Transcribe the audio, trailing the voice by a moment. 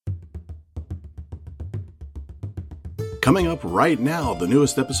Coming up right now, the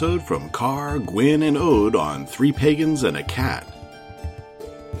newest episode from Car, Gwyn, and Ode on Three Pagans and a Cat.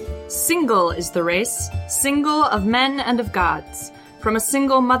 Single is the race, single of men and of gods. From a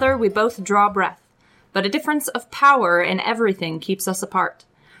single mother we both draw breath, but a difference of power in everything keeps us apart.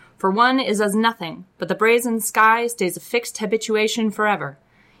 For one is as nothing, but the brazen sky stays a fixed habituation forever.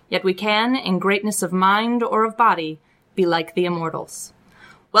 Yet we can, in greatness of mind or of body, be like the immortals.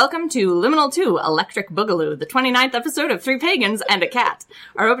 Welcome to Liminal 2, Electric Boogaloo, the 29th episode of Three Pagans and a Cat.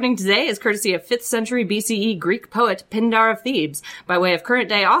 Our opening today is courtesy of 5th century BCE Greek poet Pindar of Thebes, by way of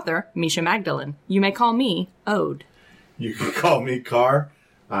current-day author Misha Magdalene. You may call me Ode. You can call me Car.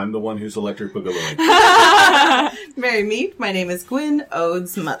 I'm the one who's Electric Boogaloo. Merry meet. My name is Gwyn,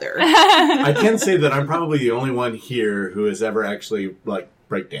 Ode's mother. I can say that I'm probably the only one here who has ever actually,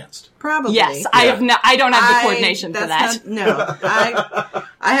 breakdanced. Probably. Yes, yeah. I don't have the coordination for that.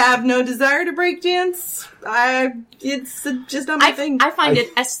 I have no desire to break dance. It's just not my thing. I find it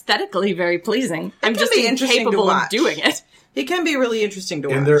aesthetically very pleasing. I'm just incapable of doing it. It can be really interesting to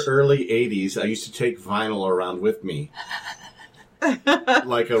watch. In their early 80s, I used to take vinyl around with me.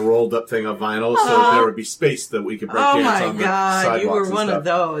 Like a rolled up thing of vinyl, so there would be space that we could break dance on the sidewalks. Oh my God, you were one of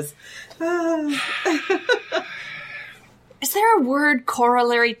those. Is there a word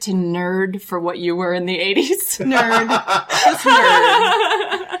corollary to nerd for what you were in the 80s? Nerd. Just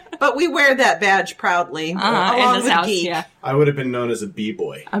nerd. But we wear that badge proudly. Along in this with house, geek. yeah. I would have been known as a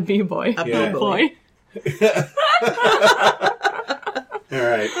B-boy. A B-boy. A B-boy. All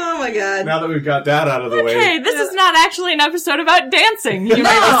right. Oh my God. Now that we've got that out of the way. Okay, this is not actually an episode about dancing, you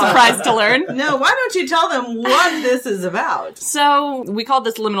might be surprised to learn. No, why don't you tell them what this is about? So, we called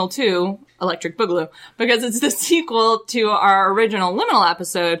this Liminal 2, Electric Boogaloo, because it's the sequel to our original Liminal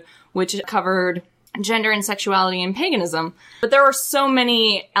episode, which covered gender and sexuality and paganism. But there were so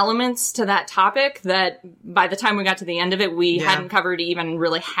many elements to that topic that by the time we got to the end of it, we hadn't covered even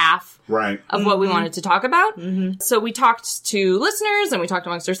really half of what we wanted to talk about. Mm-hmm. So we talked to listeners and we talked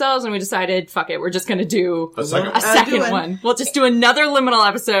amongst ourselves and we decided, fuck it, we're just going to do a second one. We'll just do another Liminal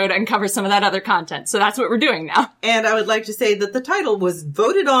episode and cover some of that other content. So that's what we're doing now. And I would like to say that the title was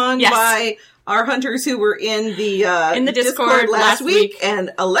voted on by our hunters who were in the Discord last week,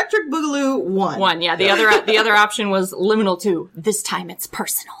 and Electric Boogaloo won. Yeah. The other option was Liminal 2. This time it's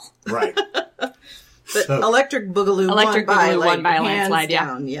personal. Right. But Electric Boogaloo won by a landslide.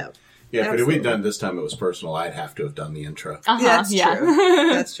 Yeah, but if we'd done this time it was personal, I'd have to have done the intro. That's true.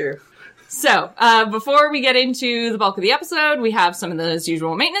 That's true. So, before we get into the bulk of the episode, we have some of those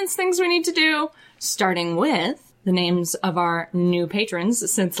usual maintenance things we need to do, starting with the names of our new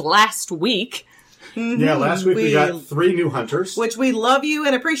patrons since last week. Mm-hmm. Yeah, last week we got 3 new hunters. Which we love you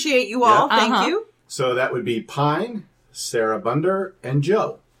and appreciate you all. Thank you. So that would be Pine, Sarah Bunder, and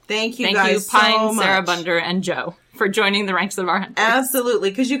Joe. Thank you guys Pine, so much. Sarah Bunder, and Joe, for joining the ranks of our hunters.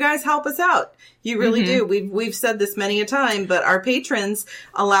 Absolutely, because you guys help us out. You really do. We've said this many a time, but our patrons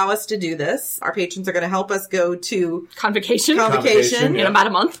allow us to do this. Our patrons are going to help us go to Convocation in about a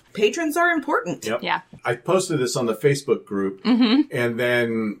month. Patrons are important. Yep. Yeah. I posted this on the Facebook group and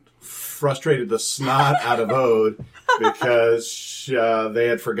then frustrated the snot out of Ode because they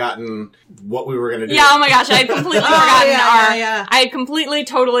had forgotten what we were going to do. Yeah, oh my gosh, I had completely forgotten I had completely,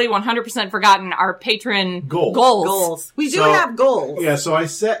 totally, 100% forgotten our patron goals. We do have goals. Yeah, so I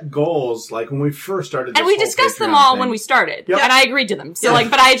set goals, like, when we first started this and we discussed them all when we started. Yep. And I agreed to them. So,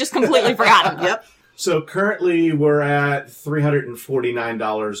 but I had just completely forgotten. Yep. So currently we're at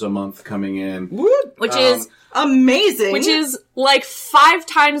 $349 a month coming in. Which is amazing. Which is like 5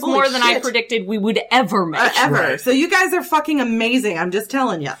 times more than I predicted we would ever make. Ever. Right. So you guys are fucking amazing. I'm just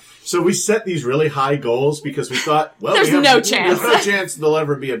telling you. So we set these really high goals because we thought, well, there's no chance they'll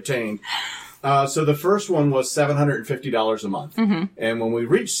ever be obtained. So the first one was $750 a month. Mm-hmm. And when we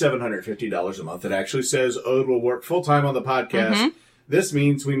reached $750 a month, it actually says Ode will work full-time on the podcast. Mm-hmm. This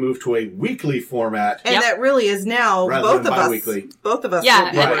means we move to a weekly format. And that really is now both of us. Both of us.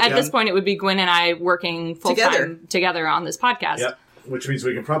 Yeah, at this point it would be Gwyn and I working full-time together on this podcast. Yep. Which means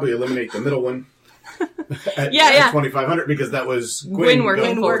we can probably eliminate the middle one at $2,500 because that was Gwyn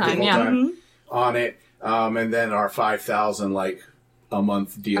working full-time on it. And then our $5,000 a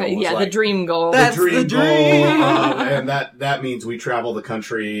month deal was the dream goal. That's the dream goal. And that means we travel the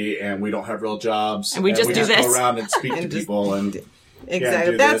country and we don't have real jobs. And we just do this. Go around and speak to people and...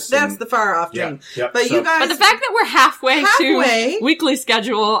 Exactly. That's the far off dream. But you guys... But the fact that we're halfway to weekly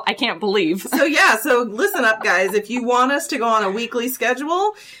schedule, I can't believe. So listen up, guys. If you want us to go on a weekly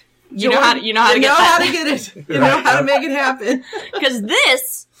schedule... You know how to get it. You know how to make it happen. Because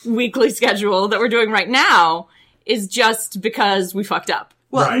this weekly schedule that we're doing right now is just because we fucked up.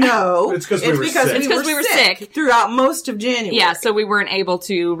 Well, Right. no. It's because we were sick throughout most of January. Yeah, so we weren't able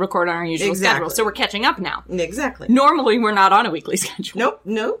to record on our usual schedule. So we're catching up now. Exactly. Normally, we're not on a weekly schedule.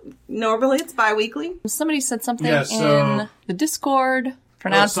 Nope. Normally, it's bi-weekly. Somebody said something in the Discord,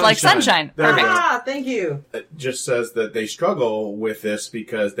 pronounced like sunshine. Perfect. Thank you. It just says that they struggle with this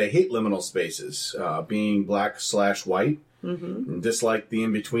because they hate liminal spaces, being black/white, and dislike the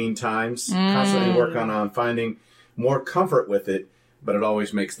in-between times, constantly work on finding more comfort with it, but it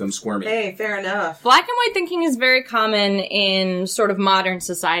always makes them squirmy. Hey, fair enough. Black and white thinking is very common in sort of modern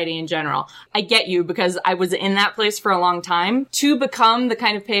society in general. I get you, because I was in that place for a long time. To become the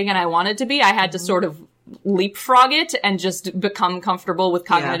kind of pagan I wanted to be, I had to sort of leapfrog it and just become comfortable with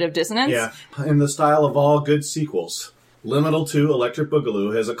cognitive dissonance. Yeah, in the style of all good sequels. Liminal 2 Electric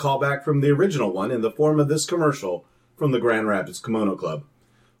Boogaloo has a callback from the original one in the form of this commercial from the Grand Rapids Kimono Club.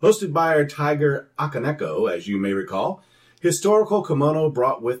 Hosted by our Tiger Akaneko, as you may recall, historical kimono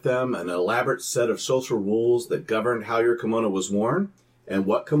brought with them an elaborate set of social rules that governed how your kimono was worn and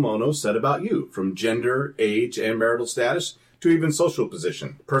what kimono said about you, from gender, age, and marital status to even social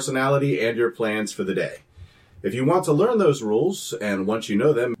position, personality, and your plans for the day. If you want to learn those rules, and once you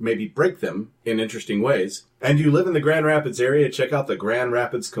know them, maybe break them in interesting ways, and you live in the Grand Rapids area, check out the Grand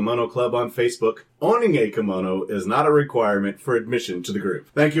Rapids Kimono Club on Facebook. Owning a kimono is not a requirement for admission to the group.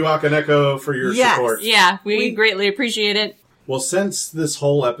 Thank you, Akaneko, for your support. Yeah, we greatly appreciate it. Well, since this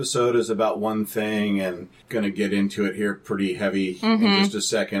whole episode is about one thing, and going to get into it here pretty heavy in just a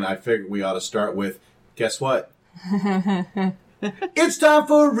second, I figured we ought to start with, guess what? It's time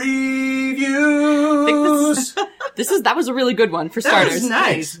for reviews. That was a really good one for starters. That was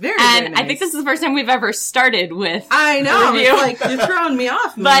nice. Very nice. I think this is the first time we've ever started with I know. a review. It's like, you're throwing me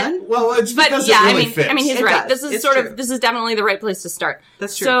off, man. It's because it really fits. I mean, he's It right. does. This is this is definitely the right place to start.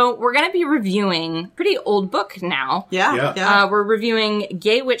 That's true. So we're going to be reviewing a pretty old book now. Yeah. We're reviewing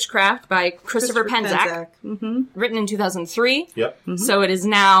Gay Witchcraft by Christopher Penczak. Written in 2003. Yep. So it is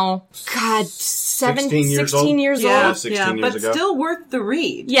now, 16 years old. Yeah, 16 years but ago. still worth the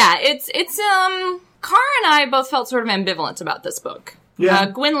read. Yeah, it's Cara and I both felt sort of ambivalent about this book. Yeah.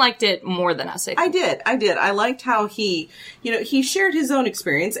 Gwen liked it more than us, I think. I did. I liked how he shared his own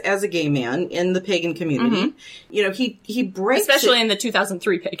experience as a gay man in the pagan community. He breaks Especially in the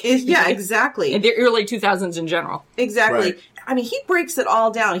 2003 pagan. Yeah, exactly. In the early 2000s in general. Exactly. Right. I mean, he breaks it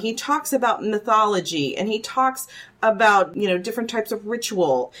all down. He talks about mythology, and he talks about, different types of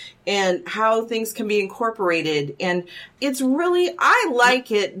ritual and how things can be incorporated. And it's really, I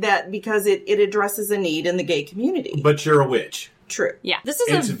like it because it addresses a need in the gay community. But you're a witch. True. Yeah.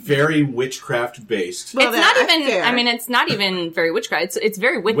 It's very witchcraft based. Well, it's not even, it's not even very witchcraft. It's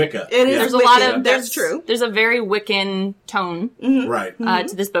very Wiccan. Wicca. It is There's a Wiccan. lot of, That's true. There's a very Wiccan tone Right.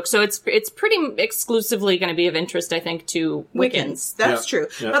 to this book. So it's pretty exclusively going to be of interest, I think, to Wiccans. That's true.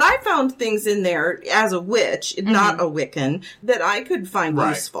 Yep. But I found things in there as a witch, not a Wiccan, that I could find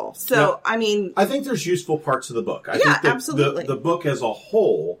useful. So, Yep. I think there's useful parts of the book. I think absolutely. The book as a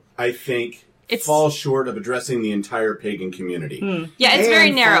whole, I think, falls short of addressing the entire pagan community. Yeah, it's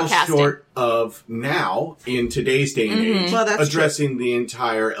very narrow falls casting. short of now, in today's day and age, Well, that's addressing the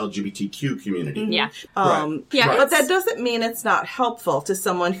entire LGBTQ community. Yeah. Right. But that doesn't mean it's not helpful to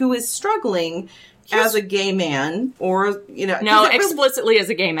someone who is struggling as a gay man, or no, explicitly as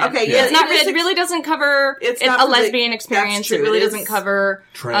a gay man. Okay, yeah, it really doesn't cover a lesbian experience. It really doesn't cover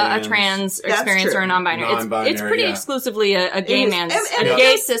a trans experience or a non-binary. It's pretty exclusively a gay man's, a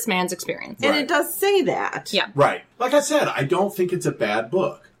gay cis man's experience, and it does say that. Yeah, right. Like I said, I don't think it's a bad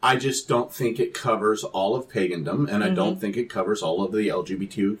book. I just don't think it covers all of pagandom, and I don't think it covers all of the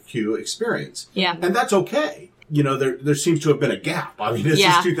LGBTQ experience. Yeah, and that's okay. There seems to have been a gap. I mean, this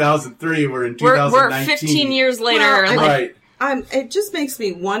is 2003. We're in 2019. We're 15 years later. Right. It just makes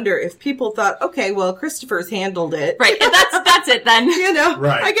me wonder if people thought, okay, well, Christopher's handled it. Right. That's it then.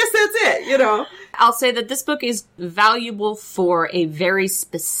 Right. I guess that's it, I'll say that this book is valuable for a very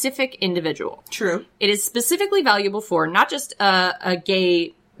specific individual. True. It is specifically valuable for not just a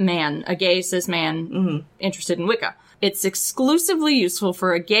gay man, a gay cis man interested in Wicca. It's exclusively useful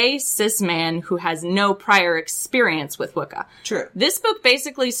for a gay cis man who has no prior experience with Wicca. True. This book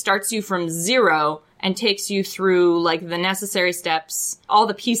basically starts you from zero and takes you through the necessary steps, all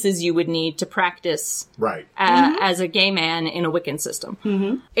the pieces you would need to practice as a gay man in a Wiccan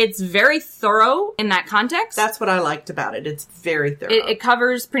system. It's very thorough in that context. That's what I liked about it. It's very thorough. It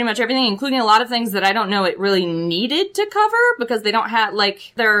covers pretty much everything, including a lot of things that I don't know it really needed to cover, because they don't have,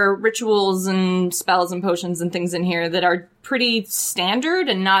 there are rituals and spells and potions and things in here that are pretty standard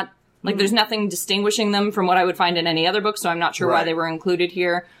and not, there's nothing distinguishing them from what I would find in any other book, so I'm not sure why they were included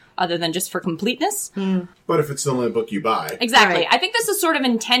here. other than just for completeness. But if it's the only book you buy, Exactly. Right. I think this is sort of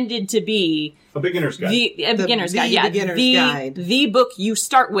intended to be a beginner's guide. a beginner's guide. Yeah, beginner's guide. the book you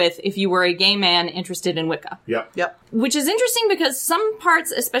start with if you were a gay man interested in Wicca. Yep. Which is interesting because some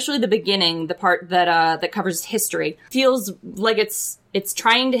parts, especially the beginning, the part that covers history, feels like it's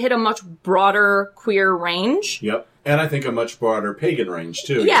trying to hit a much broader queer range. Yep. And I think a much broader pagan range,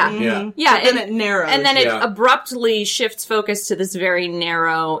 too. Yeah. Yeah. Yeah, But then it narrows. and then it Yeah. abruptly shifts focus to this very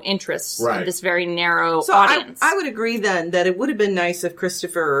narrow interest, Right. this very narrow So audience. I would agree then that it would have been nice if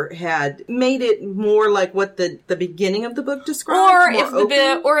Christopher had made it more like what the beginning of the book described.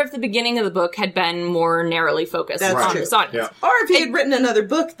 or more if the beginning of the book had been more narrowly focused That's on true. this audience. Yeah. Or if he had written another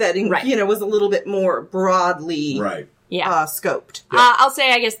book that, Right. was a little bit more broadly Right. Yeah. scoped. I'll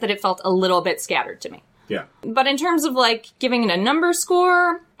say, I guess, that it felt a little bit scattered to me. Yeah. But in terms of, like, giving it a number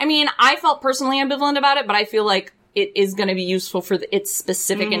score, I mean, I felt personally ambivalent about it, but I feel like it is going to be useful for its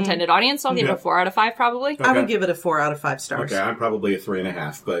specific intended audience. So I'll give it Yeah. a 4 out of 5, probably. I Okay. would give it a 4 out of 5 stars. Okay, I'm probably a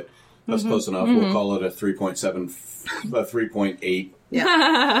 3.5, but that's close enough. We'll call it a 3.7, a 3.8.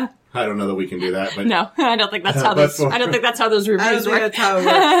 Yeah. I don't know that we can do that, but No, I don't think that's how But those. for- I don't think that's how those I don't reviews think work. that's how it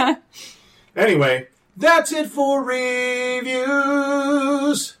works. anyway, that's it for reviews.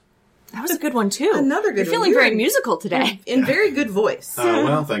 That was a good one too. Another good You're one. feeling You're very in- musical today. In very good voice.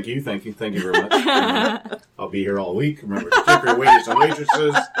 Well, thank you very much. I'll be here all week. Remember to tip your waiters and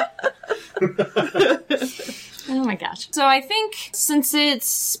waitresses. Oh my gosh. So I think since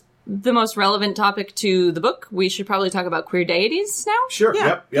it's the most relevant topic to the book, we should probably talk about queer deities now. Sure. Yeah,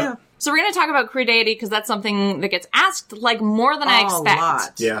 Yep. yeah. So we're going to talk about queer deity because that's something that gets asked like more than I expect. A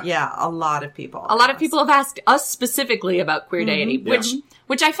lot. Yeah. Yeah, a lot of people. A lot of people have asked us specifically about queer deity, Yeah.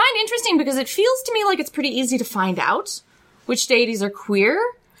 which I find interesting because it feels to me like it's pretty easy to find out which deities are queer.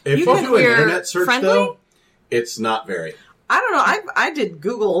 If you can do an queer internet search, friendly? though, it's not very. I don't know. I did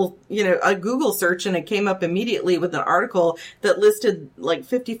Google, a Google search, and it came up immediately with an article that listed like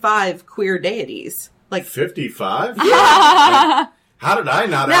 55 queer deities. Like 55? How did I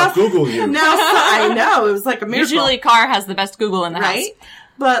not out-Google you? now, I know it was like a miracle, Usually Carr has the best Google in the house. right?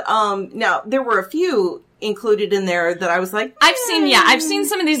 But now there were a few included in there that I was like, I've seen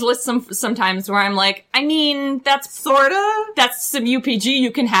some of these lists sometimes where I'm like, I mean, that's sorta. that's some UPG you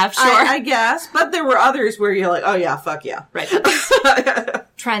can have, sure. I guess, but there were others where you're like, oh yeah, fuck yeah, Right. That's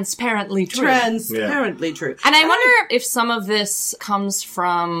transparently true. transparently true. And I wonder if some of this comes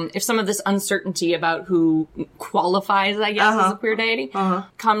from, if some of this uncertainty about who qualifies, I guess, as a queer deity,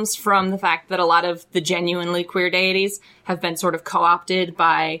 comes from the fact that a lot of the genuinely queer deities have been sort of co-opted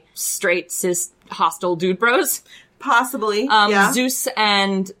by straight, cis, hostile dude bros. Possibly, yeah. Zeus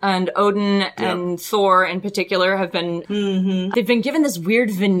and Odin and Thor in particular have been they've been given this weird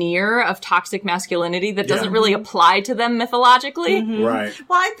veneer of toxic masculinity that doesn't really apply to them mythologically. Right.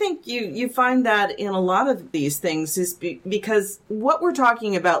 Well, I think you find that in a lot of these things is because what we're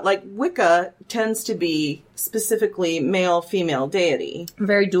talking about, like Wicca tends to be specifically male-female deity.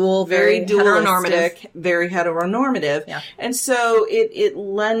 Very dual, Very heteronormative. dualistic, very heteronormative. Yeah. And so it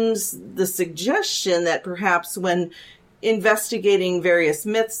lends the suggestion that perhaps when investigating various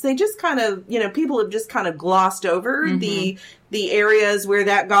myths, they just kind of, people have just kind of glossed over the areas where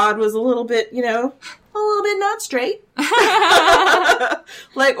that god was a little bit not straight.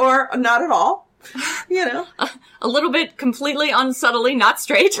 Or not at all. A little bit completely unsubtly not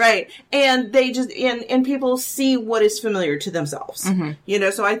straight. Right. And they just, and people see what is familiar to themselves.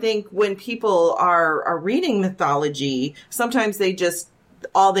 So I think when people are reading mythology, sometimes they just,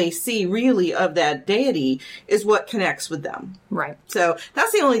 all they see really of that deity is what connects with them. Right. So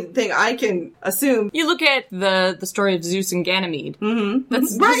that's the only thing I can assume. You look at the story of Zeus and Ganymede.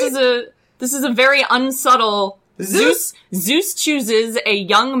 Mm-hmm. Right. This is a very unsubtle. Zeus chooses a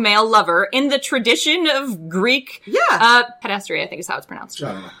young male lover in the tradition of Greek. Yeah. Padastery, I think is how it's pronounced.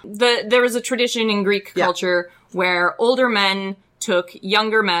 I don't know. There was a tradition in Greek culture where older men took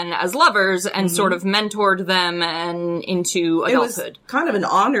younger men as lovers and sort of mentored them and into It was adulthood. kind of an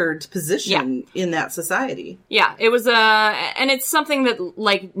honored position in that society. Yeah, it was and it's something that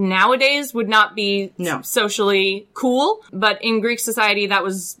like nowadays would not be socially cool, but in Greek society that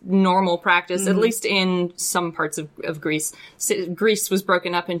was normal practice, at least in some parts of Greece. Greece was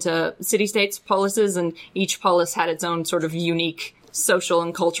broken up into city-states, polises, and each polis had its own sort of unique social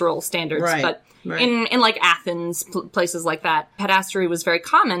and cultural standards. Right. But in like Athens, places like that, padastery was very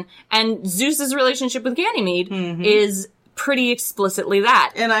common, and Zeus's relationship with Ganymede is pretty explicitly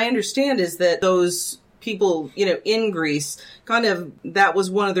that. And I understand is that those people, in Greece, kind of, that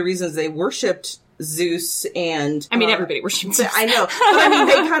was one of the reasons they worshipped Zeus and... I mean, everybody worshipped Zeus. I know. But I mean,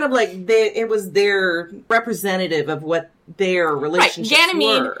 they kind of it was their representative of what their relationships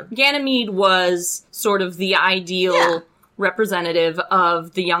were. Ganymede was sort of the ideal representative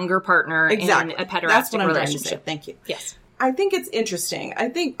of the younger partner in a pederastic That's what I'm relationship. trying to say. Thank you. Yes. I think it's interesting. I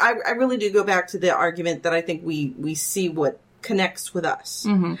think I really do go back to the argument that I think we see what connects with us.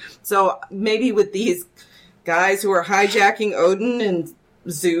 Mm-hmm. So maybe with these guys who are hijacking Odin and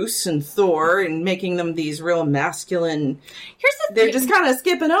Zeus and Thor and making them these real masculine... They're just kind of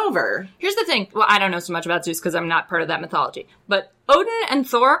skipping over. Here's the thing. Well, I don't know so much about Zeus because I'm not part of that mythology. But Odin and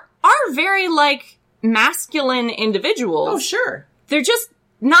Thor are very, masculine individuals. Oh, sure. They're just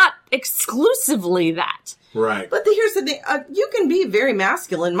not exclusively that. Right. But here's the thing. You can be very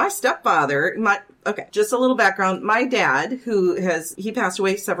masculine. My stepfather, just a little background. My dad, he passed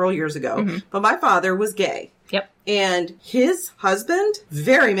away several years ago, but my father was gay. Yep. And his husband,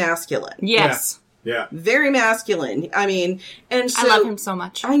 very masculine. Yes. Yeah. Very masculine. I mean, and so... I love him so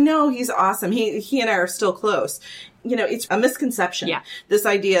much. I know, he's awesome. He and I are still close. It's a misconception. Yeah. This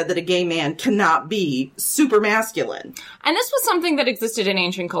idea that a gay man cannot be super masculine. And this was something that existed in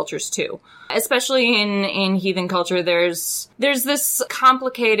ancient cultures too. Especially in heathen culture, there's this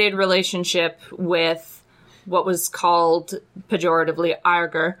complicated relationship with what was called pejoratively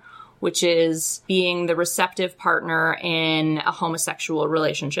arger, which is being the receptive partner in a homosexual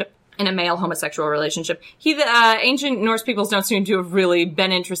relationship. In a male homosexual relationship. Ancient Norse peoples don't seem to have really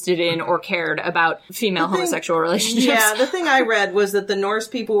been interested in or cared about female homosexual relationships. Yeah, the thing I read was that the Norse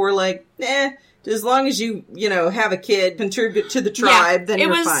people were like, as long as you have a kid, contribute to the tribe, then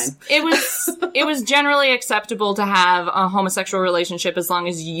you're fine. It was generally acceptable to have a homosexual relationship as long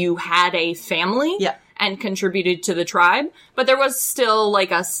as you had a family. Yeah. And contributed to the tribe, but there was still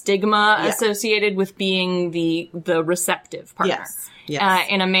a stigma associated with being the receptive partner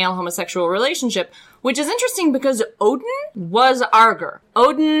in a male homosexual relationship, which is interesting because Odin was Arger.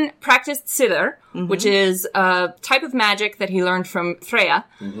 Odin practiced Sither, which is a type of magic that he learned from Freya,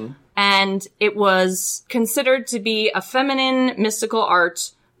 and it was considered to be a feminine mystical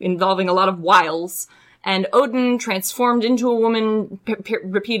art involving a lot of wiles, and Odin transformed into a woman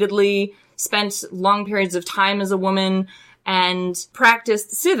repeatedly, spent long periods of time as a woman, and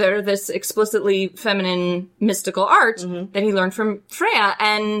practiced Sither, this explicitly feminine mystical art that he learned from Freya.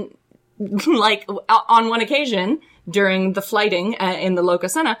 And, on one occasion, during the flighting in the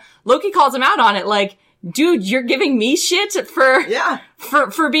Lokasenna, Loki calls him out on it, dude, you're giving me shit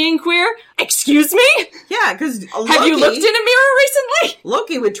for being queer? Excuse me? Yeah, because have you looked in a mirror recently?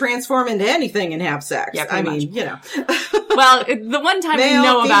 Loki would transform into anything and have sex. Yeah, I much. mean, Well, the one time male, we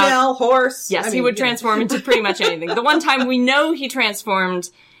know about... female, horse. Yes, he would transform into pretty much anything. The one time we know he transformed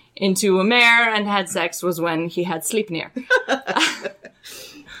into a mare and had sex was when he had Sleipnir.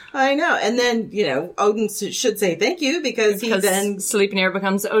 I know. And then, Odin should say thank you because he then... Sleipnir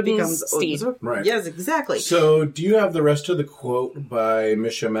becomes Odin's steed. Right. Yes, exactly. So, do you have the rest of the quote by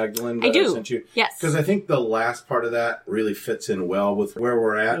Misha Magdalene that I do. sent you? Yes. Because I think the last part of that really fits in well with where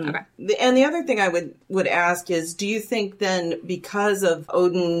we're at. Okay. And the other thing I would ask is, do you think then, because of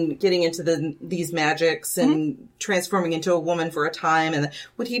Odin getting into these magics and transforming into a woman for a time, and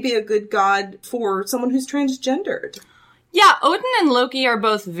would he be a good god for someone who's transgendered? Yeah, Odin and Loki are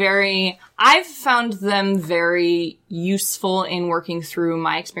both I've found them very useful in working through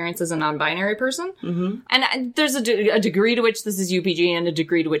my experience as a non-binary person. Mm-hmm. And there's a degree to which this is UPG and a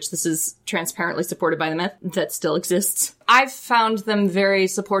degree to which this is transparently supported by the myth that still exists. I've found them very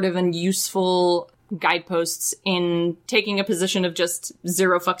supportive and useful guideposts in taking a position of just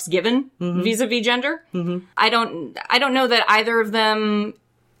zero fucks given vis-a-vis gender. Mm-hmm. I don't know that either of them...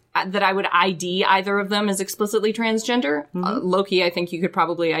 that I would ID either of them as explicitly transgender. Loki, I think you could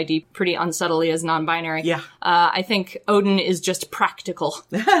probably ID pretty unsubtly as non-binary. Yeah. I think Odin is just practical.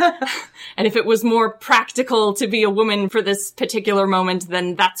 And if it was more practical to be a woman for this particular moment,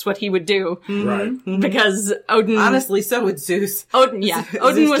 then that's what he would do. Right. Because Odin... Honestly, so would Zeus. Odin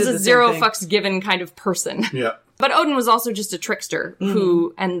Zeus was did a the zero same thing. fucks given kind of person. Yeah. But Odin was also just a trickster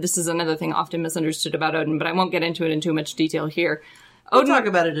who, and this is another thing often misunderstood about Odin, but I won't get into it in too much detail here. We'll talk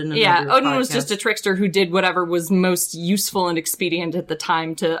about it in another Odin podcast. was just a trickster who did whatever was most useful and expedient at the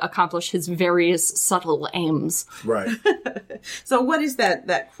time to accomplish his various subtle aims. Right. So what is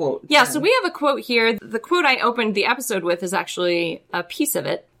that quote? Yeah, so we have a quote here. The quote I opened the episode with is actually a piece of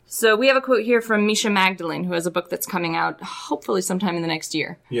it. So we have a quote here from Misha Magdalene, who has a book that's coming out hopefully sometime in the next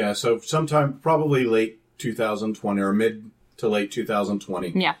year. Yeah, so sometime probably late 2020 or mid to late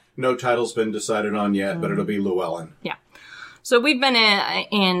 2020. Yeah. No title's been decided on yet, but it'll be Llewellyn. Yeah. So we've been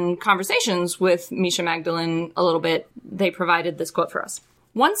in conversations with Misha Magdalene a little bit. They provided this quote for us.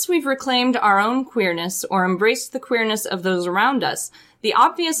 Once we've reclaimed our own queerness or embraced the queerness of those around us, the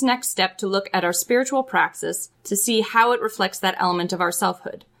obvious next step to look at our spiritual praxis to see how it reflects that element of our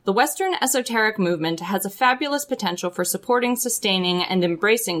selfhood. The Western esoteric movement has a fabulous potential for supporting, sustaining, and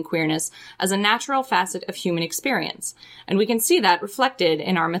embracing queerness as a natural facet of human experience, and we can see that reflected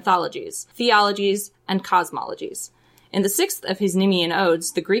in our mythologies, theologies, and cosmologies. In the sixth of his Nemean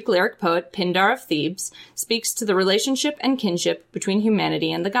Odes, the Greek lyric poet Pindar of Thebes speaks to the relationship and kinship between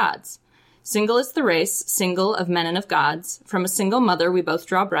humanity and the gods. Single is the race, single of men and of gods. From a single mother we both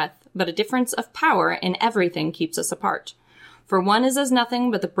draw breath, but a difference of power in everything keeps us apart. For one is as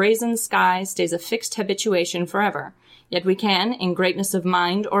nothing, but the brazen sky stays a fixed habituation forever. Yet we can, in greatness of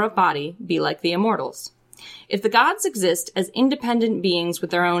mind or of body, be like the immortals. If the gods exist as independent beings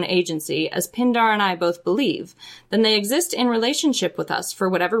with their own agency, as Pindar and I both believe, then they exist in relationship with us for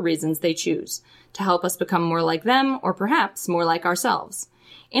whatever reasons they choose, to help us become more like them, or perhaps more like ourselves.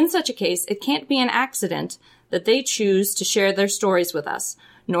 In such a case, it can't be an accident that they choose to share their stories with us,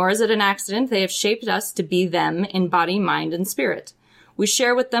 nor is it an accident they have shaped us to be them in body, mind, and spirit. We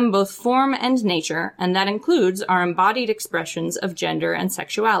share with them both form and nature, and that includes our embodied expressions of gender and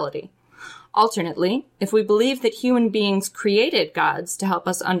sexuality. Alternately, if we believe that human beings created gods to help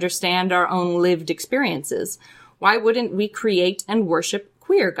us understand our own lived experiences, why wouldn't we create and worship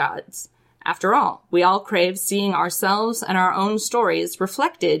queer gods? After all, we all crave seeing ourselves and our own stories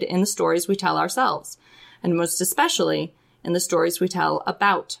reflected in the stories we tell ourselves, and most especially in the stories we tell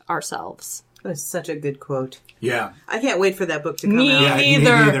about ourselves. That's such a good quote. Yeah. I can't wait for that book to come Me out.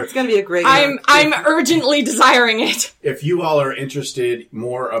 neither. It's going to be a great I'm book. urgently desiring it. If you all are interested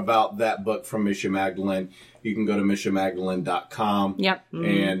more about that book from Misha Magdalene, you can go to mishamagdalene.com Yep.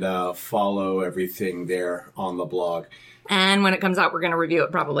 and follow everything there on the blog. And when it comes out, we're going to review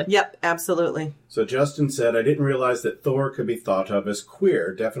it probably. Yep, absolutely. So Justin said, I didn't realize that Thor could be thought of as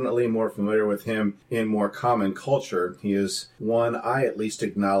queer. Definitely more familiar with him in more common culture. He is one I at least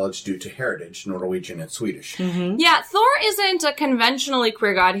acknowledge due to heritage, Norwegian and Swedish. Mm-hmm. Yeah, Thor isn't a conventionally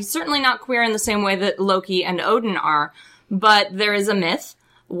queer god. He's certainly not queer in the same way that Loki and Odin are. But there is a myth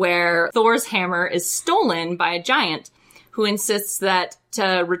where Thor's hammer is stolen by a giant who insists that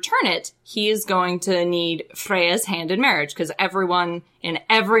to return it, he is going to need Freya's hand in marriage, because everyone in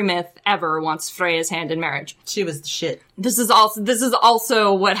every myth ever wants Freya's hand in marriage. She was the shit. This is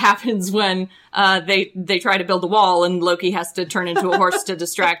also what happens when they try to build a wall and Loki has to turn into a horse to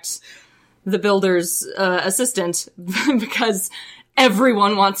distract the builder's assistant, because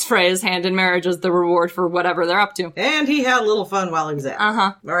everyone wants Freya's hand in marriage as the reward for whatever they're up to. And he had a little fun while he was at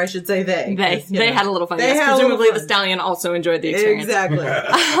it. Or I should say they. They had a little fun. Yes, presumably the stallion also enjoyed the experience. Exactly.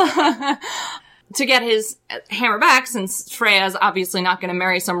 To get his hammer back, since Freya is obviously not going to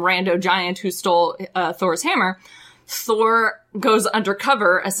marry some rando giant who stole Thor's hammer, Thor goes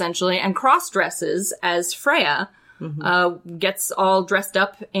undercover, essentially, and cross-dresses as Freya. Gets all dressed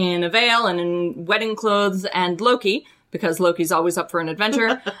up in a veil and in wedding clothes, and Loki, because Loki's always up for an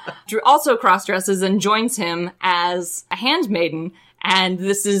adventure, also cross-dresses and joins him as a handmaiden. And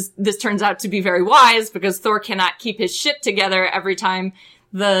this turns out to be very wise, because Thor cannot keep his shit together every time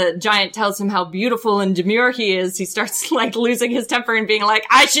the giant tells him how beautiful and demure he is. He starts, losing his temper and being like,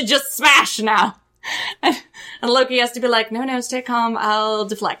 I should just smash now. And Loki has to be like, no, stay calm, I'll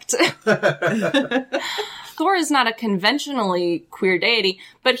deflect. Thor is not a conventionally queer deity,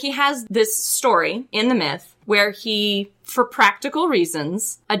 but he has this story in the myth where he, for practical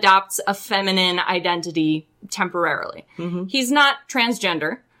reasons, adopts a feminine identity temporarily. He's not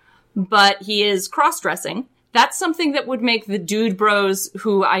transgender, but he is cross-dressing. That's something that would make the dude bros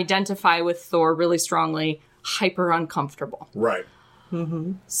who identify with Thor really strongly hyper uncomfortable. Right.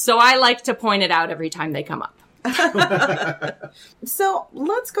 So I like to point it out every time they come up. So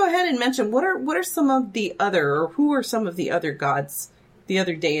let's go ahead and mention what are some of the other, or who are some of the other gods, the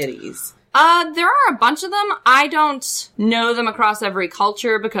other deities? There are a bunch of them. I don't know them across every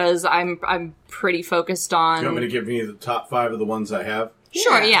culture because I'm pretty focused on. Do you want me to give you the top 5 of the ones I have?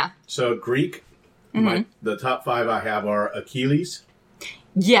 Sure, yeah. So Greek, the top 5 I have are Achilles.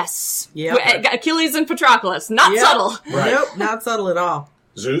 Yes. Yep. Achilles and Patroclus. Not subtle. Right. Nope, not subtle at all.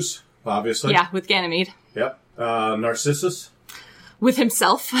 Zeus, obviously. Yeah, with Ganymede. Yep. Narcissus. With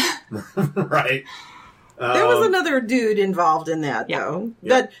himself. Right. There was another dude involved in that, though.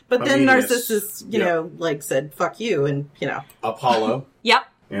 Yep. But then Prometheus. Narcissus, said, fuck you, and, Apollo. Yep.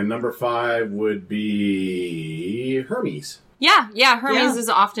 And number 5 would be Hermes. Yeah, Hermes is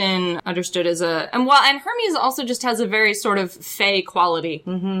often understood as and Hermes also just has a very sort of fey quality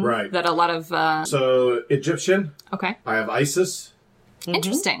Right. that a lot of, So, Egyptian, okay. I have Isis.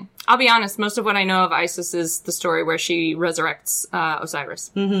 Interesting. I'll be honest, most of what I know of Isis is the story where she resurrects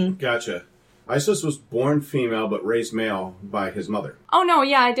Osiris. Gotcha. Isis was born female but raised male by his mother. Oh, no,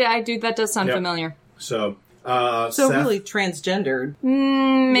 yeah, I do. That does sound familiar. So, So Seth, really transgendered.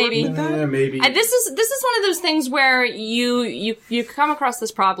 Maybe. maybe. This is one of those things where you come across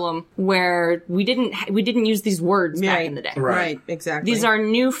this problem where we didn't use these words back in the day. Right, exactly. These are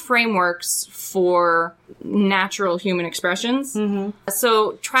new frameworks for natural human expressions.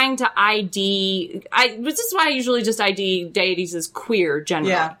 So trying to this is why I usually just ID deities as queer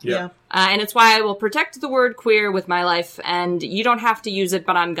generally. Yeah. And it's why I will protect the word queer with my life, and you don't have to use it,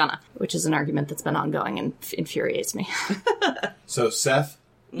 but I'm gonna. Which is an argument that's been ongoing and infuriates me. So Seth,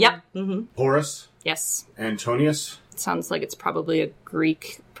 Yep. Horus, Yes. Antonius. Sounds like it's probably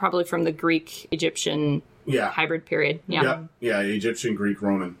probably from the Greek Egyptian Yeah. hybrid period. Yeah. Yep. Yeah, Egyptian, Greek,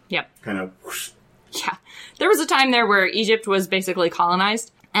 Roman. Yep. Kind of whoosh. Yeah. There was a time there where Egypt was basically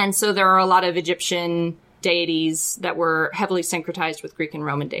colonized, and so there are a lot of Egyptian deities that were heavily syncretized with Greek and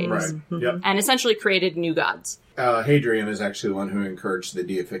Roman deities. Right. Yep. And essentially created new gods. Hadrian is actually the one who encouraged the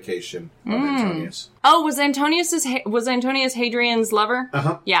deification of Antonius. Oh, was Antonius Hadrian's lover?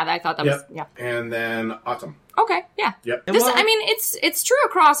 Uh-huh. Yeah, I thought that was, yeah. And then Autumn. Okay, yeah. Yep. It's true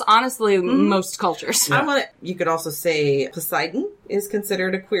across, honestly, most cultures. You could also say Poseidon is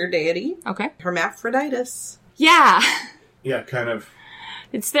considered a queer deity. Okay. Hermaphroditus. Yeah. Yeah, kind of.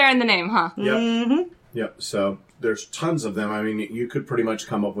 It's there in the name, huh? Yep. Yep. So there's tons of them. I mean, you could pretty much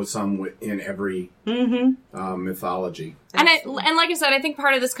come up with some in every mythology. And like I said, I think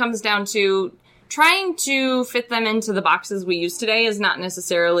part of this comes down to trying to fit them into the boxes we use today is not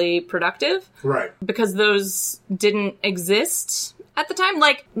necessarily productive. Right. Because those didn't exist at the time.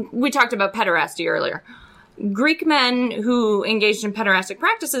 Like, we talked about pederasty earlier. Greek men who engaged in pederastic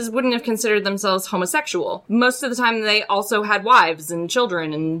practices wouldn't have considered themselves homosexual. Most of the time, they also had wives and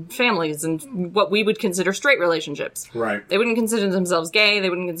children and families and what we would consider straight relationships. Right. They wouldn't consider themselves gay. They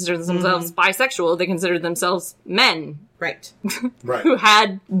wouldn't consider themselves bisexual. They considered themselves men. Right. Right. Who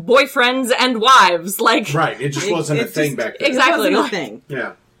had boyfriends and wives. Like, right. It just wasn't a thing back then. Exactly. It wasn't a thing.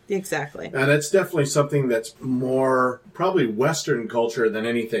 Yeah. Exactly. And that's definitely something that's more probably Western culture than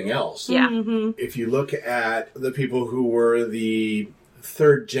anything else. Yeah. If you look at the people who were the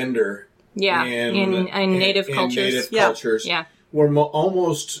third gender in native cultures. Yeah. Were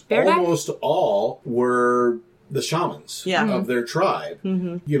almost all were the shamans of their tribe.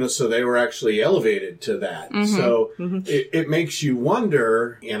 You know, so they were actually elevated to that. So it makes you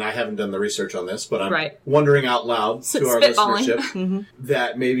wonder, and I haven't done the research on this, but I'm wondering out loud to our listenership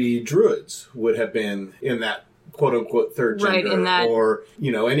that maybe druids would have been in that quote unquote third gender, or,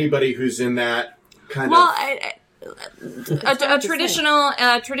 you know, anybody who's in that kind of... A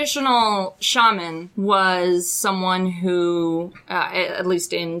traditional shaman was someone who, at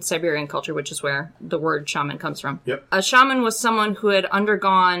least in Siberian culture, which is where the word shaman comes from. Yep. A shaman was someone who had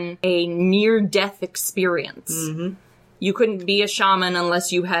undergone a near-death experience. You couldn't be a shaman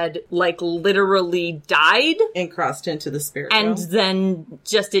unless you had, like, literally died. And crossed into the spirit and realm. then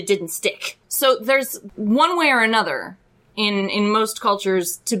just it didn't stick. So there's one way or another. In most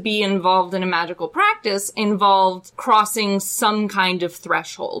cultures, to be involved in a magical practice involved crossing some kind of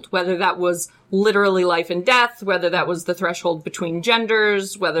threshold, whether that was literally life and death, whether that was the threshold between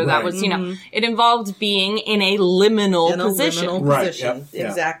genders, whether that was, you know, it involved being in a liminal position. Yep.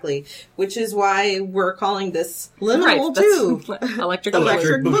 Exactly. Which is why we're calling this liminal too. Electric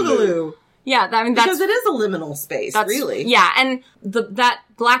Boogaloo. Yeah, I mean, because it is a liminal space, really. Yeah, and that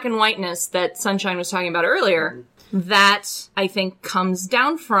black and whiteness that Sunshine was talking about earlier, that I think comes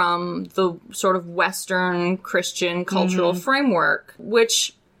down from the sort of Western Christian cultural framework,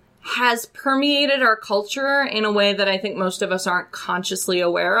 which has permeated our culture in a way that I think most of us aren't consciously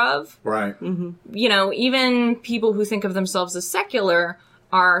aware of. Right. You know, even people who think of themselves as secular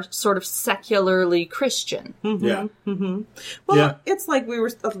are sort of secularly Christian. Yeah. Well, it's like we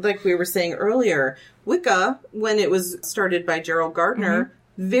were saying earlier, Wicca, when it was started by Gerald Gardner,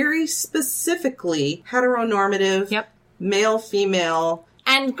 very specifically heteronormative, male, female.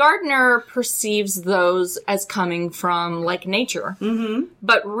 And Gardner perceives those as coming from, like, nature.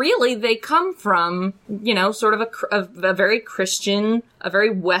 But really, they come from, you know, sort of a very Christian, a very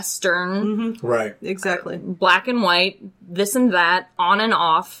Western... Right. Exactly. Black and white, this and that, on and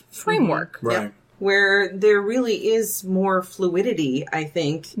off framework. Right. Yep. Where there really is more fluidity, I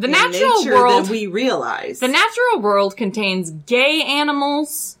think, in natural nature world, than we realize. The natural world contains gay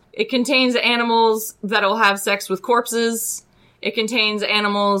animals. It contains animals that'll have sex with corpses. It contains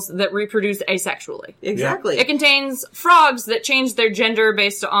animals that reproduce asexually. Exactly. It contains frogs that change their gender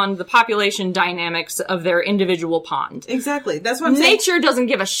based on the population dynamics of their individual pond. Exactly. That's what I'm saying. Nature doesn't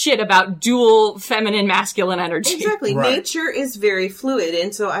give a shit about dual feminine masculine energy. Exactly. Right. Nature is very fluid.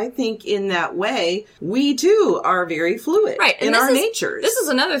 And so I think in that way, we too are very fluid in our natures. This is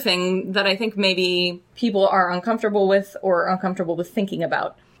another thing that I think maybe people are uncomfortable with or uncomfortable with thinking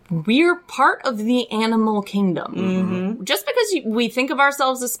about. We're part of the animal kingdom. Mm-hmm. Just because we think of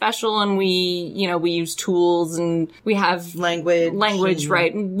ourselves as special and we use tools and we have language,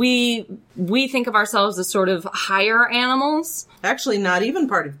 right? We think of ourselves as sort of higher animals. Actually, not even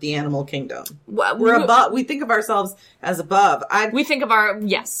part of the animal kingdom. Well, we're above. We think of ourselves as above. Culturally, we think of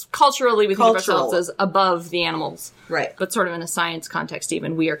ourselves as above the animals. Right. But sort of in a science context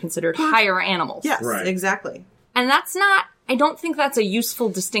even, we are considered higher animals. Yes, right. Exactly. And I don't think that's a useful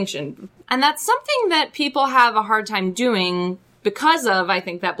distinction. And that's something that people have a hard time doing because of, I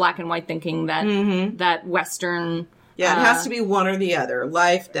think, that black and white thinking that Western... Yeah, it has to be one or the other.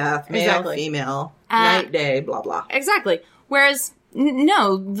 Life, death, male, female, night, day, blah, blah. Exactly. Whereas,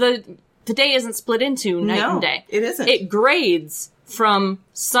 no, the day isn't split into night and day. It isn't. It grades from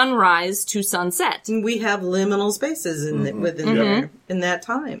sunrise to sunset. And we have liminal spaces within there in that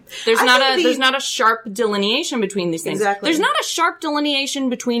time. There's not a sharp delineation between these things. Exactly. There's not a sharp delineation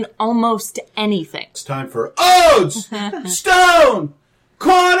between almost anything. It's time for Odes! Stone!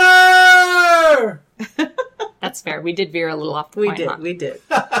 Corner! That's fair. We did veer a little off the point. We did.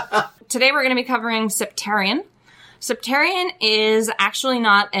 Today we're going to be covering Septarian. Septarian is actually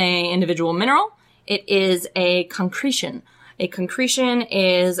not an individual mineral. It is a concretion. A concretion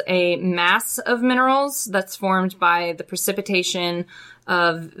is a mass of minerals that's formed by the precipitation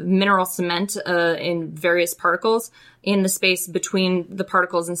of mineral cement in various particles in the space between the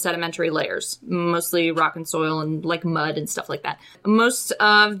particles and sedimentary layers, mostly rock and soil and like mud and stuff like that. Most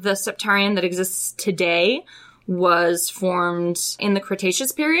of the Septarian that exists today was formed in the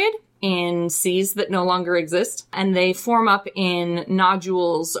Cretaceous period in seas that no longer exist, and they form up in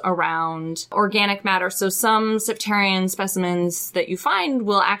nodules around organic matter. So some Septarian specimens that you find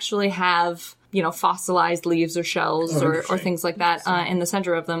will actually have, fossilized leaves or shells or things like that in the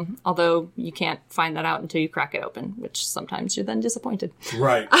center of them, although you can't find that out until you crack it open, which sometimes you're then disappointed.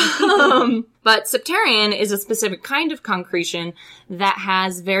 Right. But Septarian is a specific kind of concretion that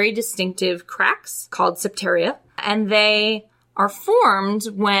has very distinctive cracks called septaria, and they are formed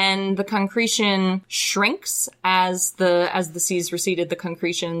when the concretion shrinks as the seas receded. The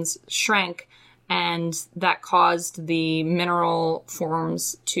concretions shrank, and that caused the mineral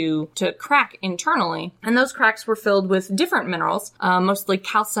forms to crack internally. And those cracks were filled with different minerals, mostly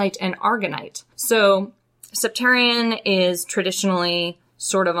calcite and aragonite. So Septarian is traditionally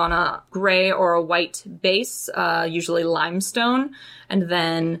sort of on a gray or a white base, usually limestone, and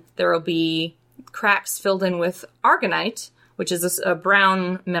then there will be cracks filled in with aragonite, which is a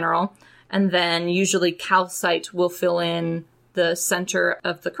brown mineral, and then usually calcite will fill in the center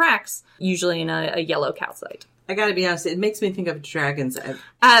of the cracks, usually in a yellow calcite. I gotta be honest, it makes me think of dragon's egg.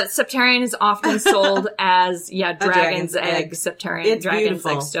 Septarian is often sold as, dragon's egg, Septarian, it's dragon's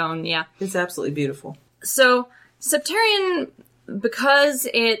beautiful. egg stone, yeah. It's absolutely beautiful. So, Septarian, because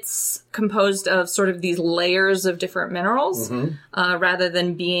it's composed of sort of these layers of different minerals, rather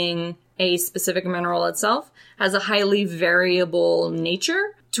than being a specific mineral itself, has a highly variable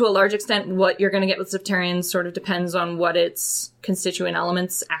nature. To a large extent, what you're going to get with Septarian sort of depends on what its constituent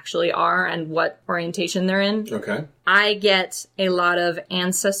elements actually are and what orientation they're in. Okay. I get a lot of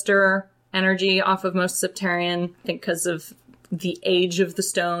ancestor energy off of most Septarian, I think because of the age of the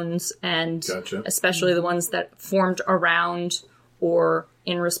stones and especially the ones that formed around or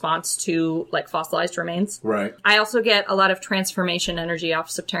in response to like fossilized remains. Right. I also get a lot of transformation energy off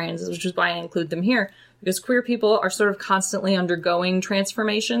Septarians, which is why I include them here. Because queer people are sort of constantly undergoing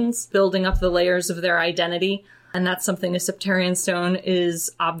transformations, building up the layers of their identity. And that's something a Septarian stone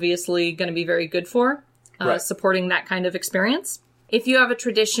is obviously going to be very good for, supporting that kind of experience. If you have a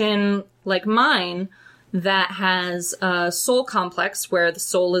tradition like mine that has a soul complex where the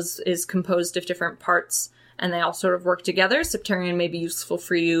soul is composed of different parts and they all sort of work together, Septarian may be useful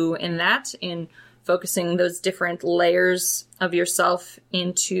for you in that, in focusing those different layers of yourself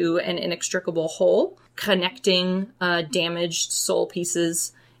into an inextricable whole, connecting damaged soul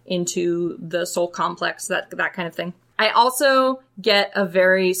pieces into the soul complex, that kind of thing. I also get a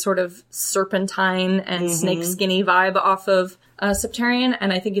very sort of serpentine and snake skinny vibe off of Septarian,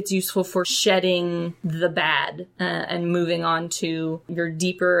 and I think it's useful for shedding the bad and moving on to your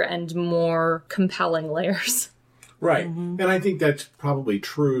deeper and more compelling layers. Right. And I think that's probably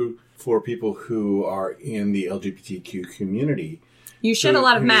true for people who are in the LGBTQ community. You shed a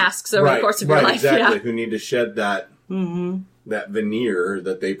lot of masks over the course of your life. Exactly. Yeah. Who need to shed that that veneer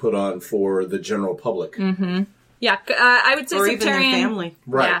that they put on for the general public. Mm-hmm. Yeah, I would say or Septarian. even their family.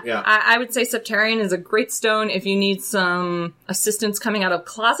 Right, yeah. I would say Septarian is a great stone if you need some assistance coming out of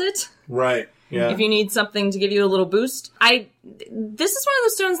closet. Right, yeah. If you need something to give you a little boost. This is one of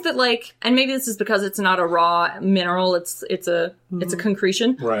those stones that, like, and maybe this is because it's not a raw mineral, it's a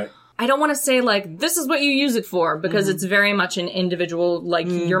concretion. Right. I don't want to say, like, this is what you use it for, because it's very much an individual, like,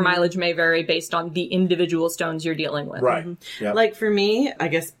 your mileage may vary based on the individual stones you're dealing with. Right. Yeah. Like for me, I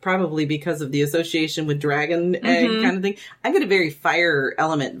guess probably because of the association with dragon egg kind of thing, I get a very fire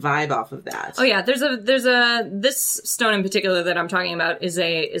element vibe off of that. Oh yeah, this stone in particular that I'm talking about is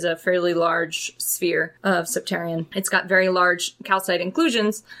a fairly large sphere of Septarian. It's got very large calcite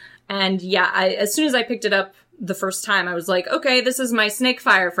inclusions, and yeah, as soon as I picked it up the first time, I was like, okay, this is my snake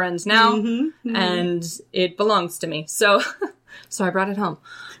fire friend now, and it belongs to me. So I brought it home.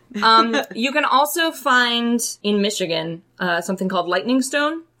 You can also find in Michigan something called lightning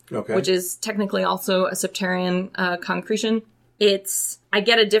stone, which is technically also a Septarian concretion. I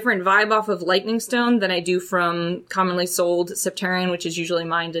get a different vibe off of lightning stone than I do from commonly sold Septarian, which is usually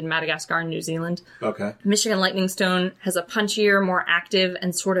mined in Madagascar and New Zealand. Okay. Michigan lightning stone has a punchier, more active,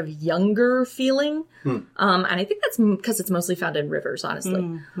 and sort of younger feeling. And I think that's because it's mostly found in rivers,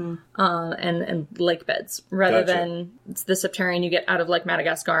 honestly, and lake beds, rather than the Septarian you get out of like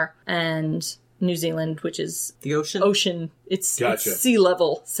Madagascar and New Zealand, which is the ocean. It's sea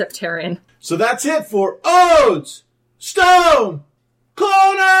level Septarian. So that's it for Odes Stone Corner!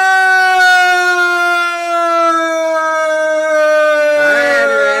 All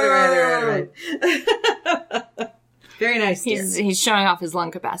right. Very nice. He's showing off his lung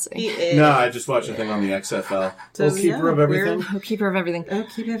capacity. No, I just watched a thing on the XFL. Keeper of everything. Keeper of everything.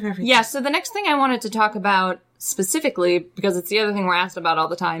 Keeper of everything. Yeah, so the next thing I wanted to talk about specifically, because it's the other thing we're asked about all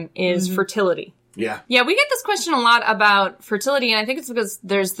the time, is fertility. Yeah. Yeah, we get this question a lot about fertility, and I think it's because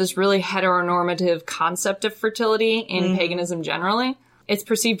there's this really heteronormative concept of fertility in paganism generally. It's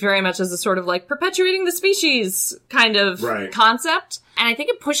perceived very much as a sort of like perpetuating the species kind of concept. And I think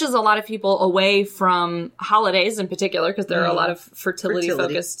it pushes a lot of people away from holidays in particular, because there are a lot of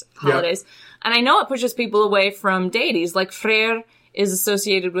fertility-focused holidays. And I know it pushes people away from deities. Like Freyr is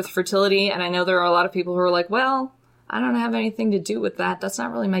associated with fertility, and I know there are a lot of people who are like, well, I don't have anything to do with that. That's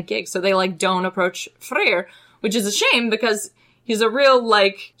not really my gig. So they like don't approach Freyr, which is a shame because he's a real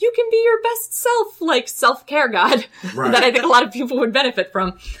like, you can be your best self, like self-care god that I think a lot of people would benefit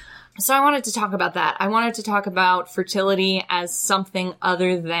from. So I wanted to talk about that. I wanted to talk about fertility as something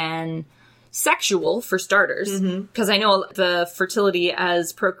other than sexual, for starters, because I know the fertility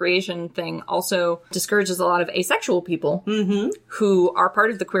as procreation thing also discourages a lot of asexual people who are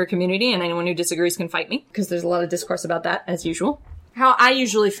part of the queer community, and anyone who disagrees can fight me, because there's a lot of discourse about that, as usual. How I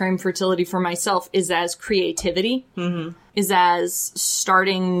usually frame fertility for myself is as creativity, is as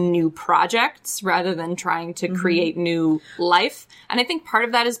starting new projects rather than trying to create new life. And I think part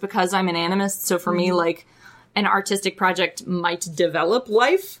of that is because I'm an animist, so for me, like, an artistic project might develop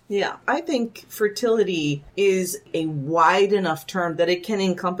life. Yeah, I think fertility is a wide enough term that it can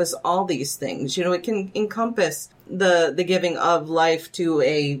encompass all these things. You know, it can encompass the giving of life to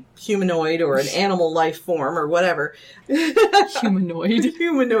a humanoid or an animal life form or whatever. Humanoid.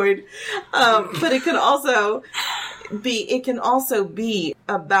 But it can also be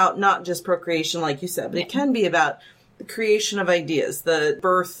about not just procreation, like you said, but it can be about the creation of ideas, the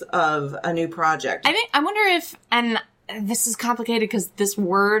birth of a new project. I wonder if, and this is complicated because this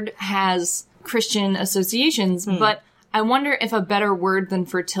word has Christian associations, but I wonder if a better word than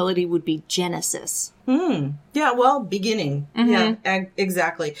fertility would be Genesis. Yeah, well, beginning. Yeah,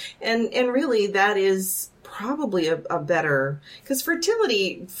 exactly. And really that is probably a better, because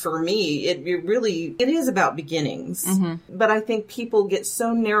fertility for me, it is about beginnings. But I think people get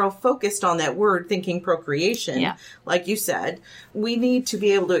so narrow focused on that word, thinking procreation, like you said. We need to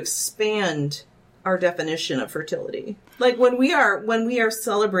be able to expand our definition of fertility. Like when we are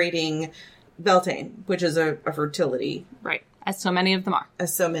celebrating Beltane, which is a fertility, right? As so many of them are.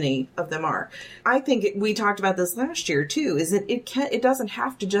 I think we talked about this last year too, is that it doesn't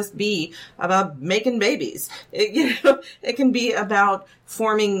have to just be about making babies. It can be about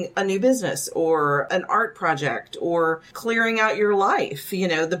forming a new business or an art project or clearing out your life,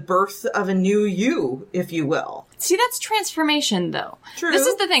 the birth of a new you, if you will. See, that's transformation, though. True. This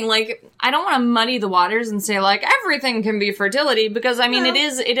is the thing. Like, I don't want to muddy the waters and say, like, everything can be fertility, because, I mean, it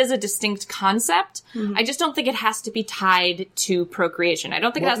is a distinct concept. I just don't think it has to be tied to procreation. I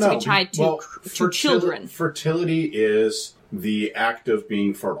don't think it has to be tied to children. Fertility is the act of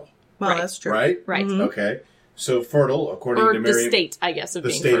being fertile. Well, Right. that's true. right? Right. Okay. So fertile, according or to the Merriam, state, I guess, of the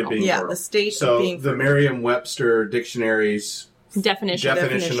being state fertile. of being Yeah, fertile. the state so of being the fertile. Merriam-Webster dictionary's Definition.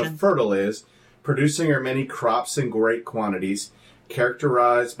 definition of fertile is producing or many crops in great quantities,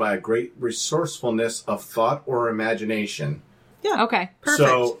 characterized by a great resourcefulness of thought or imagination. Yeah. Okay. Perfect.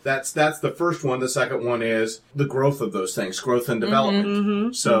 So that's the first one. The second one is the growth of those things, growth and development.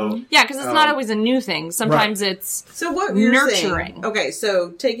 Mm-hmm. So Yeah, because it's not always a new thing. Sometimes it's So what you're nurturing. saying, okay, so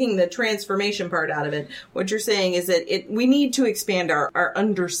taking the transformation part out of it, what you're saying is that we need to expand our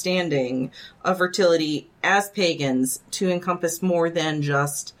understanding of fertility as pagans to encompass more than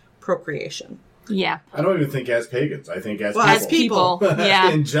just procreation. yeah. I don't even think as pagans. I think as Well, people. as people. Yeah.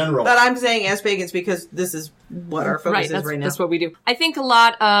 in general. But I'm saying as pagans because this is what our focus Right, is right now. that's what we do. I think a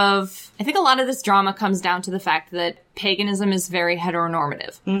lot of this drama comes down to the fact that paganism is very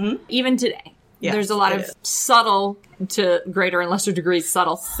heteronormative. Mm-hmm. Even today. Yes, There's a lot it of is. subtle to greater and lesser degrees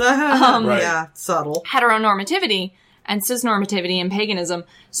subtle Right. Yeah, subtle. heteronormativity and cisnormativity in paganism.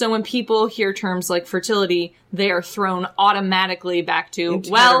 So when people hear terms like fertility, they are thrown automatically back to,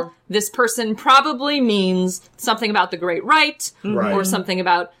 Into well, hetero. this person probably means something about the great rite Right. or something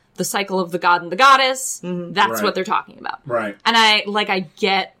about the cycle of the god and the goddess. That's Right. what they're talking about. Right. And I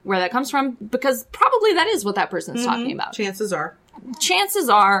get where that comes from because probably that is what that person's talking about. Chances are. Chances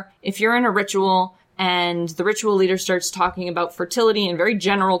are, if you're in a ritual and the ritual leader starts talking about fertility in very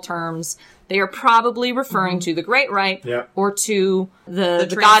general terms, they are probably referring to the great rite Yep. or to the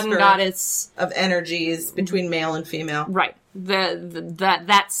god and transfer. goddess. Of energies between male and female. Right.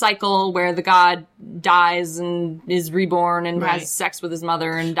 That cycle where the god dies and is reborn and Right. has sex with his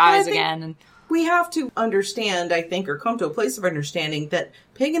mother and dies think- again. And We have to understand, I think, or come to a place of understanding that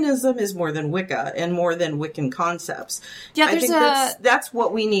paganism is more than Wicca and more than Wiccan concepts. Yeah, I there's think that's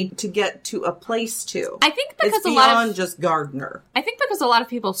what we need to get to a place to. I think because it's a lot beyond of just Gardner. I think because a lot of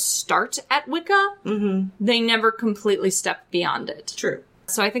people start at Wicca, they never completely step beyond it. True.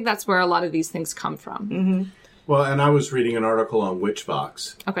 So I think that's where a lot of these things come from. Well, and I was reading an article on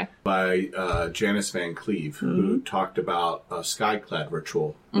Witchbox Okay. by Janice Van Cleve, who talked about a skyclad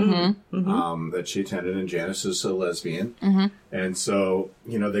ritual that she attended, and Janice is a lesbian. And so,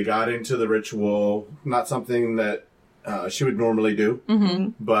 they got into the ritual, not something that she would normally do,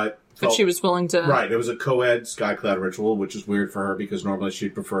 but But she was willing to... Right, it was a co-ed skyclad ritual, which is weird for her because normally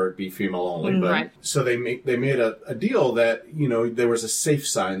she'd prefer it be female only. But Right. so they made a deal that there was a safe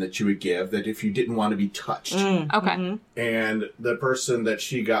sign that you would give that if you didn't want to be touched, Okay. and the person that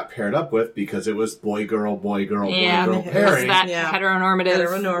she got paired up with, because it was boy girl Yeah. girl It was pairing, that Yeah. heteronormative.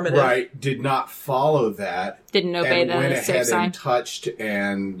 Heteronormative. right, did not follow that. Didn't obey and the went safe ahead sign. and touched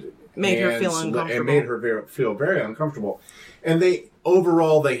and Made her feel and uncomfortable. made her feel very uncomfortable. And they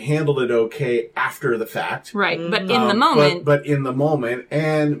handled it okay after the fact. Right. But in the moment... But in the moment,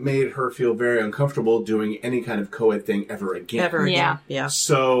 and made her feel very uncomfortable doing any kind of co-ed thing ever again. Ever again. Yeah. Yeah.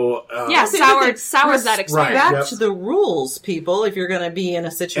 So, yeah, See, sours that experience. Right. That's Yep. the rules, people, if you're going to be in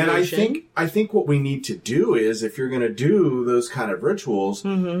a situation. and I think what we need to do is, if you're going to do those kind of rituals,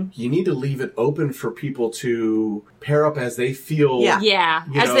 you need to leave it open for people to pair up as they feel. Yeah. Yeah.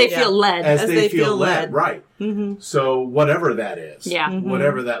 You As know, they yeah. feel led. As they feel feel led, led. right? So whatever that is, Yeah.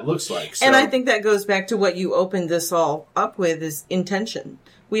 whatever that looks like. So, And I think that goes back to what you opened this all up with is intention.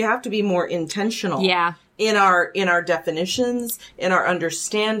 We have to be more intentional. Yeah. In our definitions, in our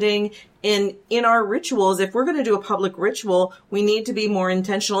understanding, in our rituals. If we're going to do a public ritual, we need to be more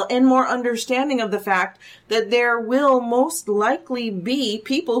intentional and more understanding of the fact that there will most likely be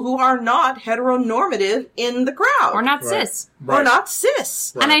people who are not heteronormative in the crowd. Or not Right. cis. Or not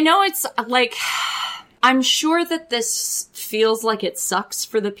cis. Right. And I know it's like... I'm sure that this feels like it sucks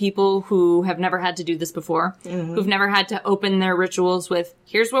for the people who have never had to do this before, who've never had to open their rituals with,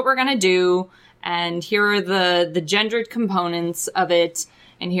 here's what we're going to do, and here are the gendered components of it,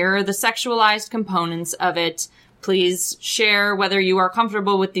 and here are the sexualized components of it. Please share whether you are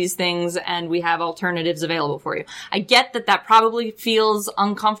comfortable with these things, and we have alternatives available for you. I get that probably feels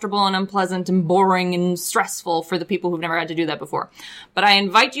uncomfortable and unpleasant and boring and stressful for the people who've never had to do that before. But I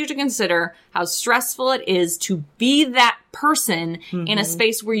invite you to consider how stressful it is to be that person in a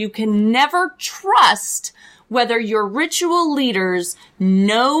space where you can never trust whether your ritual leaders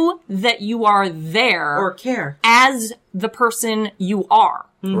know that you are there Or care. as the person you are.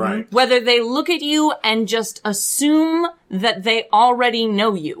 right. Whether they look at you and just assume that they already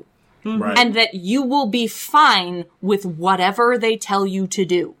know you Right. and that you will be fine with whatever they tell you to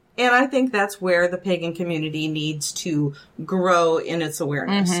do. And I think that's where the pagan community needs to grow in its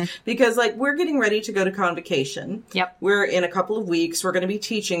awareness. Because, we're getting ready to go to convocation. Yep. We're in a couple of weeks. We're going to be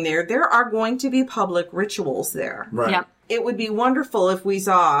teaching there. There are going to be public rituals there. Right. Yep. It would be wonderful if we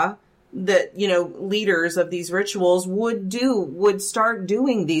saw that, leaders of these rituals would start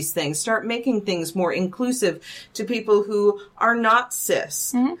doing these things, start making things more inclusive to people who are not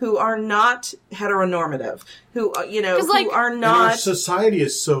cis, who are not heteronormative, who, who are And not... our society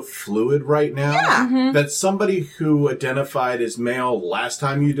is so fluid right now that somebody who identified as male last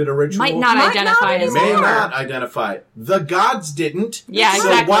time you did a ritual Might not identify as may male. not identify. The gods didn't. Yeah, so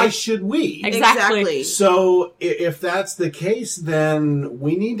exactly. why should we? Exactly. So if that's the case, then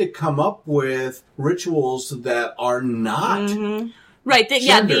we need to come up with rituals that are not Right.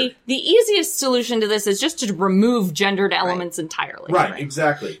 gendered. The easiest solution to this is just to remove gendered elements entirely. Right,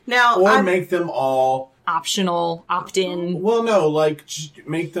 exactly. Now, or make them all... Optional, opt-in. Well, no, like,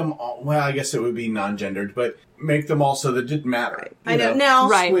 make them all... Well, I guess it would be non-gendered, but make them all so that it didn't matter. I know. Now,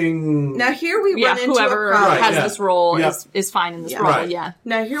 Right. Swing... now here we run into whoever a problem. has yeah. this role Yeah. is fine in this role. Right. Yeah.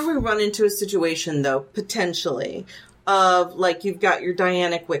 Now, here we run into a situation, though, potentially, of, like, you've got your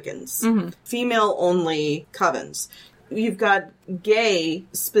Dianic Wiccans, female-only covens. You've got gay,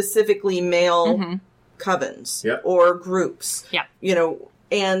 specifically male covens Yep. or groups. Yeah.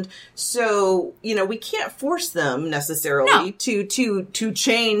 And so, we can't force them necessarily to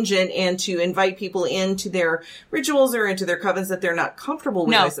change and to invite people into their rituals or into their covens that they're not comfortable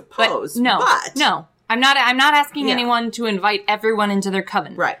with, I suppose. But no. I'm not asking Yeah. anyone to invite everyone into their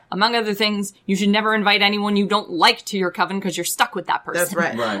coven. Right. Among other things, you should never invite anyone you don't like to your coven because you're stuck with that person.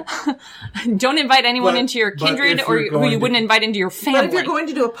 That's right. Right. Don't invite anyone But- into your but kindred if or you're who going you to- wouldn't invite into your family. But if you're going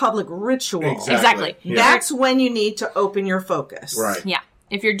to do a public ritual, Exactly. Yeah. that's when you need to open your focus. Right. Yeah.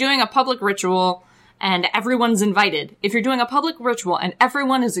 If you're doing a public ritual and everyone's invited, if you're doing a public ritual and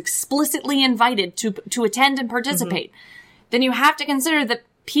everyone is explicitly invited to attend and participate, then you have to consider that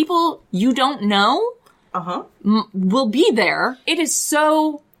people you don't know will be there. It is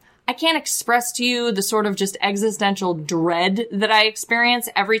so... I can't express to you the sort of just existential dread that I experience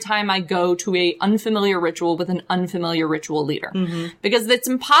every time I go to a unfamiliar ritual with an unfamiliar ritual leader. Because it's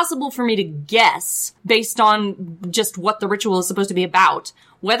impossible for me to guess, based on just what the ritual is supposed to be about,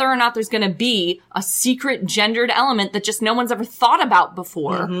 whether or not there's going to be a secret gendered element that just no one's ever thought about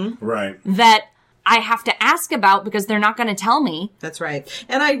before Right. that I have to ask about because they're not going to tell me. That's right.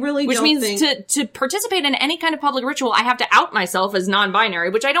 And I really Which don't means think... to participate in any kind of public ritual, I have to out myself as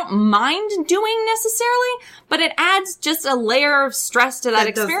non-binary, which I don't mind doing necessarily, but it adds just a layer of stress to that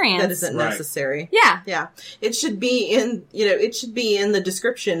experience. That isn't Right. necessary. Yeah. Yeah. It should be in, it should be in the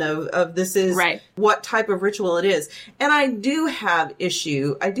description of this is Right. what type of ritual it is. And I do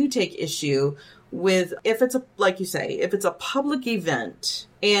take issue with if it's like you say, if it's a public event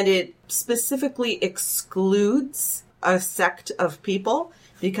and it specifically excludes a sect of people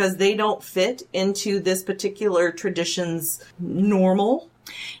because they don't fit into this particular tradition's normal.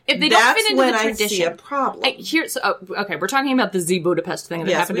 If they don't fit into when the I tradition, see a problem. Okay, we're talking about the Z Budapest thing that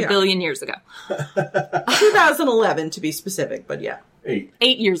Yes, happened we a are. billion years ago. 2011 to be specific, but yeah. 8.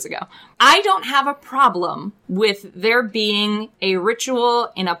 8 years ago. I don't have a problem with there being a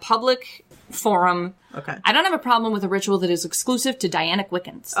ritual in a public forum. Okay. I don't have a problem with a ritual that is exclusive to Dianic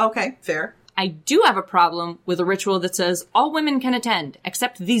Wiccans. Okay, fair. I do have a problem with a ritual that says all women can attend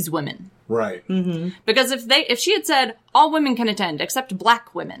except these women. Right. Because if she had said all women can attend except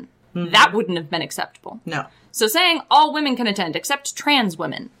black women, that wouldn't have been acceptable. No. So saying all women can attend except trans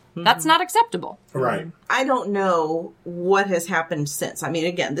women, that's not acceptable. Right. I don't know what has happened since. I mean,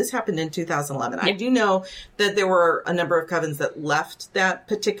 again, this happened in 2011. I do know that there were a number of covens that left that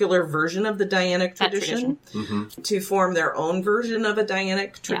particular version of the Dianic tradition, to form their own version of a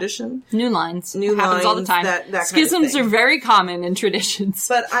Dianic tradition. New lines. New happens all the lines, time. that kind of Schisms thing. are very common in traditions.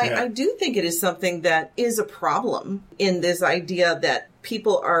 But I do think it is something that is a problem in this idea that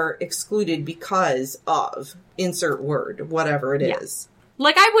people are excluded because of insert word, whatever it is.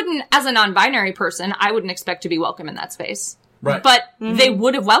 Like, I wouldn't, as a non-binary person, I wouldn't expect to be welcome in that space. Right. But they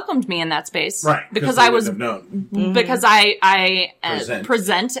would have welcomed me in that space. Right. Because they I was, wouldn't have known. because I Present.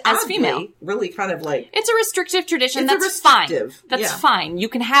 present as Oddly, female. really kind of like... It's a restrictive tradition. It's a That's fine. restrictive, That's yeah. fine. You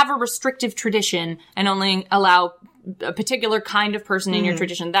can have a restrictive tradition and only allow a particular kind of person in your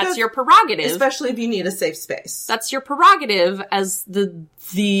tradition. That's your prerogative. Especially if you need a safe space. That's your prerogative as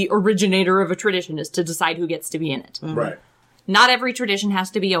the originator of a tradition, is to decide who gets to be in it. Right. Not every tradition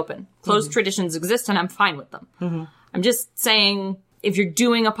has to be open. Closed traditions exist, and I'm fine with them. I'm just saying, if you're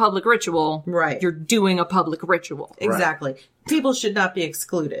doing a public ritual, Right. you're doing a public ritual. Exactly. People should not be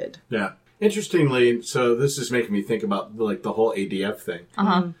excluded. Yeah. Interestingly, so this is making me think about like the whole ADF thing,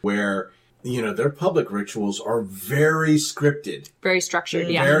 where their public rituals are very scripted, Very structured,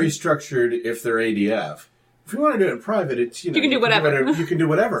 yeah. very structured if they're ADF. If you want to do it in private, it's, you know, You can do whatever. You can do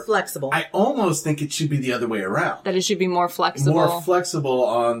whatever. Flexible. I almost think it should be the other way around. That it should be more flexible. More flexible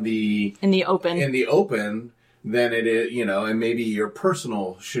on the in the open. than it is, you know, and maybe your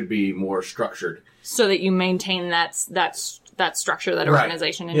personal should be more structured. So that you maintain that structure, that Right.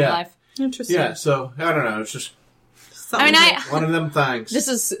 organization in Yeah. your life. Interesting. Yeah, so I don't know. It's just I mean, one of them things. this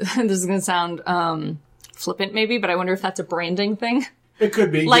is going to sound flippant maybe, but I wonder if that's a branding thing. It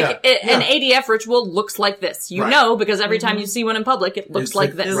could be. Like yeah. an ADF ritual looks like this. You Right. know, because every time you see one in public, it looks It's like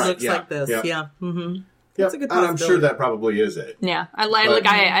like- this. It Right, looks yeah, like this. yeah. Yeah. Mm-hmm. Yep. That's a good And I'm possibility. sure that probably is it. Yeah, But-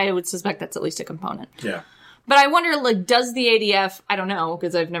 I would suspect that's at least a component. Yeah. But I wonder, like, does the ADF, I don't know,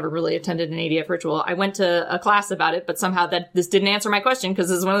 because I've never really attended an ADF ritual. I went to a class about it, but somehow this didn't answer my question,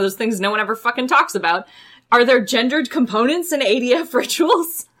 because it's one of those things no one ever fucking talks about. Are there gendered components in ADF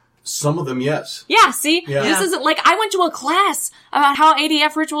rituals? Some of them, yes. Yeah, see? Yeah. This is, like, I went to a class about how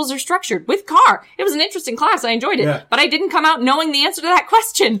ADF rituals are structured with Carr. It was an interesting class. I enjoyed it. Yeah. But I didn't come out knowing the answer to that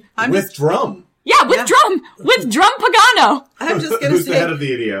question. With drum. Yeah, with Drum Pagano. I'm just going to Who's the head say, of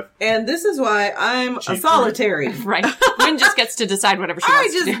the ADF? and this is why I'm a Chief solitary. Right. Wynn just gets to decide whatever she I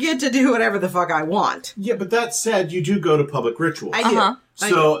wants to just do. get to do whatever the fuck I want. Yeah, but that said, you do go to public rituals. I do. Uh-huh.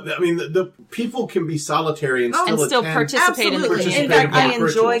 So, I mean, the people can be solitary and Oh, still and still attend. participate in the Absolutely. community. In Participate fact, in I public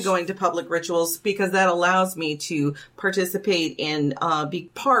enjoy rituals. going to public rituals because that allows me to participate and be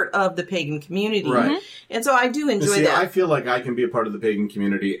part of the pagan community. Right. And so I do And enjoy see, that. I feel like I can be a part of the pagan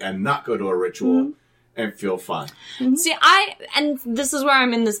community and not go to a ritual and feel fine. See, and this is where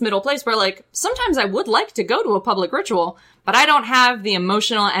I'm in this middle place where, like, sometimes I would like to go to a public ritual, but I don't have the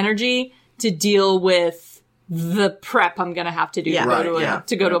emotional energy to deal with the prep I'm going to have to do Yeah. to go, Right,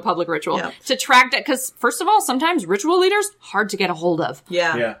 to, go to a public ritual. Yeah. To track that, because first of all, sometimes ritual leaders, hard to get a hold of.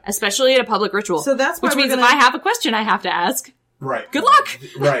 yeah. Yeah. Especially at a public ritual. So that's why Which we're means gonna- if I have a question I have to ask, Right. good luck!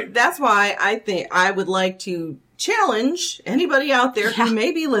 Right. That's why I think I would like to challenge anybody out there who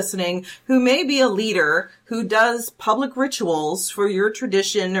may be listening, who may be a leader, who does public rituals for your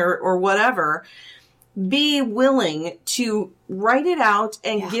tradition or whatever. Be willing to write it out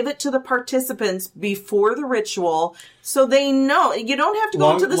and give it to the participants before the ritual so they know. You don't have to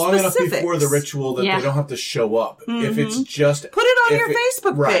go into the long enough specifics. before the ritual that Yeah. they don't have to show up. If it's just Put it on if your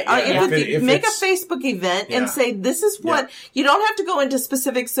Facebook right, page. yeah, if Make a it's- Facebook event Yeah. and say, this is what, you don't have to go into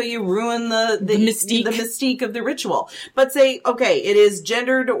specifics so you ruin the mystique. the mystique of the ritual. But say, okay, it is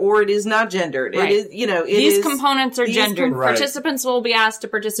gendered or it is not gendered. Right. It is, you know, These components are gendered. Right. Participants will be asked to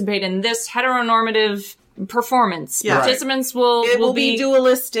participate in this heteronormative performance. Yeah. Participants will it will be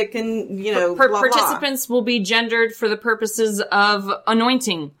dualistic and, you know, blah, blah. participants will be gendered for the purposes of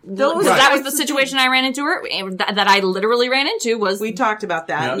anointing. Those Because that was types the of situation I ran into, that I literally ran into was, We talked about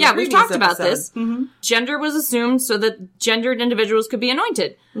that. in the yeah, we've previous talked about episode. this. Gender was assumed so that gendered individuals could be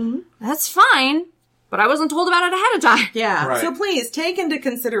anointed. That's fine, but I wasn't told about it ahead of time. Yeah. Right. So please take into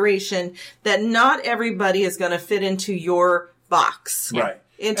consideration that not everybody is going to fit into your box. Right.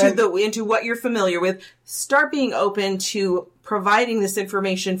 Into what you're familiar with. Start being open to providing this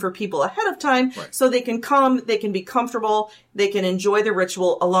information for people ahead of time so they can come, they can be comfortable, they can enjoy the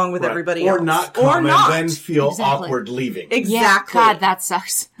ritual along with Right. everybody or else. not come or not. and then feel Exactly. awkward leaving. Exactly. Yeah, God, that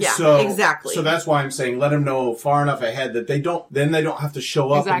sucks. Yeah, So, exactly. So that's why I'm saying let them know far enough ahead that they don't have to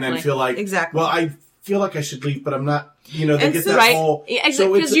show up and Exactly. then feel like, Exactly. well, I feel like I should leave, but I'm not, you know, they And get so- that Right? whole... Because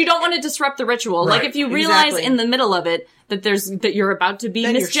so it's- you don't want to disrupt the ritual. Like Right. if you realize Exactly. in the middle of it that you're about to be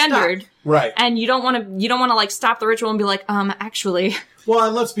Then you're misgendered, stuck. Right. and you don't want to like stop the ritual and be like, actually, Well,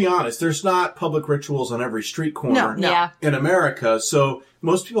 and let's be honest, there's not public rituals on every street corner No. Yeah. in America, so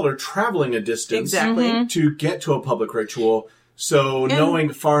most people are traveling a distance Exactly. to get to a public ritual. So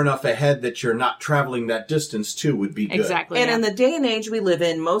knowing far enough ahead that you're not traveling that distance too would be good. exactly. And yeah. in the day and age we live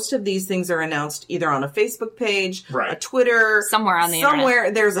in, most of these things are announced either on a Facebook page, Right. a Twitter, Somewhere on the somewhere.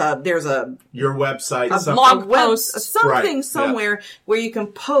 There's a Your website, A something. blog a web, post. something Right, yeah. somewhere where you can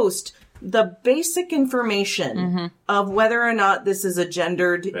post the basic information of whether or not this is a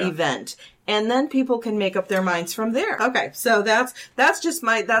gendered event. And then people can make up their minds from there. Okay, so that's just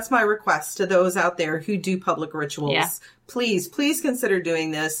my request to those out there who do public rituals. Yeah. Please consider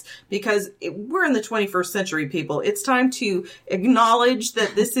doing this because we're in the 21st century, people. It's time to acknowledge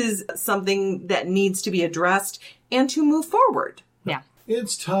that this is something that needs to be addressed and to move forward. yeah.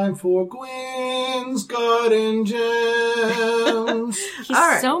 It's time for Gwen's Garden Gems. He's All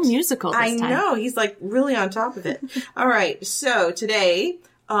right. so musical this I time. know. He's like really on top of it. All right. So today,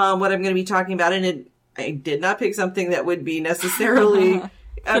 what I'm going to be talking about, and I did not pick something that would be necessarily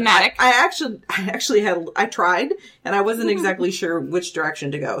Thematic. I tried and I wasn't exactly sure which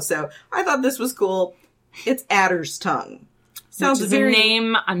direction to go. So I thought this was cool. It's adder's tongue. Sounds which is very a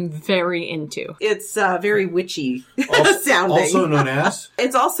name I'm very into. It's very witchy sounding. Also known as?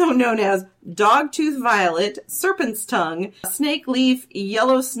 It's also known as dogtooth violet, serpent's tongue, snake leaf,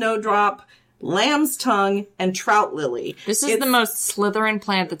 yellow snowdrop, lamb's tongue, and trout lily. This is the most Slytherin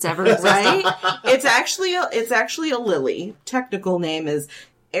plant that's ever existed. Right? It's actually a lily. Technical name is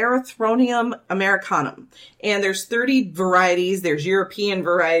Erythronium americanum. And there's 30 varieties. There's European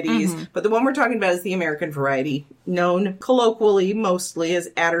varieties. But the one we're talking about is the American variety, known colloquially mostly as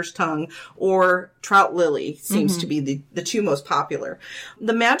adder's tongue or trout lily seems to be the two most popular.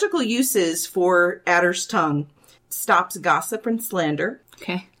 The magical uses for adder's tongue: stops gossip and slander.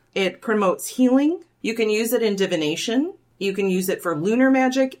 Okay. It promotes healing. You can use it in divination. You can use it for lunar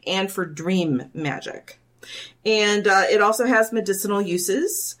magic and for dream magic. And it also has medicinal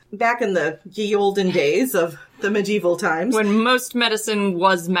uses. Back in the ye olden days of the medieval times. When most medicine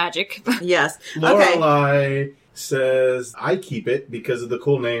was magic. Yes. Okay. Lorelai says, I keep it because of the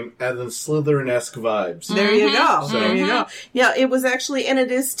cool name and the Slytherin-esque vibes. There you go. There you go. Yeah, it was actually, and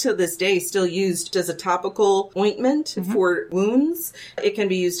it is to this day still used as a topical ointment for wounds. It can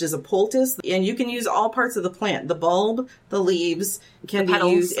be used as a poultice, and you can use all parts of the plant. The bulb, the leaves can be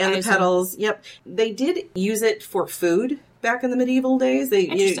used, and the petals. Yep. They did use it for food back in the medieval days.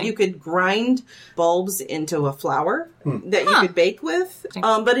 You could grind bulbs into a flour that you could bake with.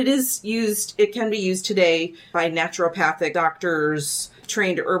 But it can be used today by naturopathic doctors,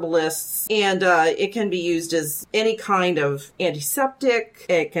 trained herbalists, and it can be used as any kind of antiseptic.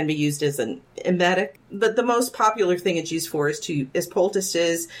 It can be used as an emetic. But the most popular thing it's used for is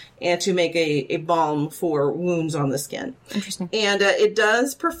poultices and to make a balm for wounds on the skin. Interesting. And it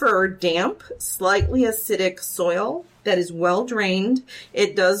does prefer damp, slightly acidic soil that is well drained.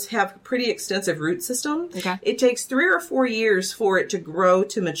 It does have a pretty extensive root system. Okay. It takes 3 or 4 years for it to grow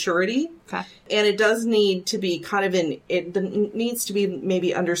to maturity. Okay. And it does need to be it needs to be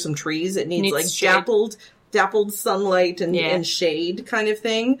maybe under some trees. It needs like shade. dappled sunlight and shade kind of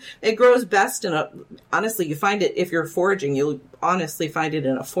thing. It grows best honestly, you find it, if you're foraging, you'll honestly find it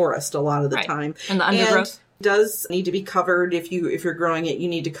in a forest a lot of the time. And the undergrowth. Does need to be covered. If you're growing it, you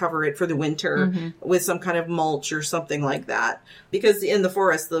need to cover it for the winter with some kind of mulch or something like that, because in the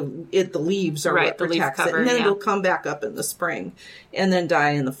forest the leaves are what protects it, and then it'll come back up in the spring and then die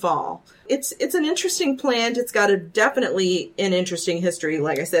in the fall. It's an interesting plant. It's got definitely an interesting history.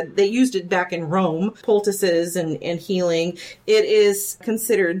 Like I said, they used it back in Rome, poultices and healing. It is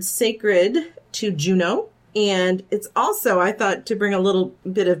considered sacred to Juno. And it's also, I thought, to bring a little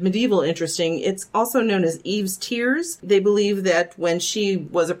bit of medieval interesting, it's also known as Eve's tears. They believe that when she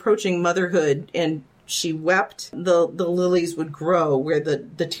was approaching motherhood and she wept, the lilies would grow where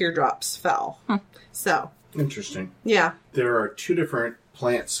the teardrops fell. So. Interesting. Yeah. There are 2 different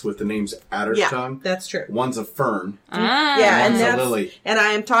plants with the names adder's tongue. That's true. One's a fern. Yeah, and one's a lily. And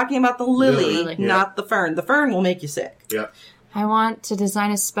I am talking about the lily. Not the fern. The fern will make you sick. Yeah. I want to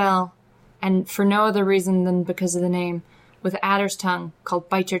design a spell, and for no other reason than because of the name, with adder's tongue called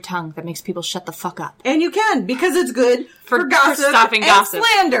Bite Your Tongue that makes people shut the fuck up. And you can, because it's good for gossip stopping and gossip.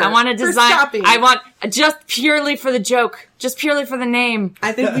 slander. I want to design, I want, just purely for the joke, just purely for the name.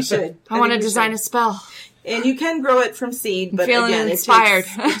 I think we should. I want to design a spell. And you can grow it from seed, but feeling again, inspired.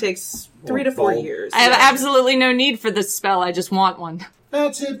 It takes 3 to 4 years. I have absolutely no need for this spell. I just want one.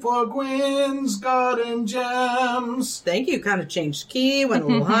 That's it for Gwen's Garden Gems. Thank you. Kind of changed key, went a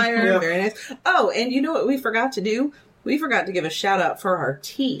little higher. Very nice. Oh, and you know what we forgot to do? We forgot to give a shout out for our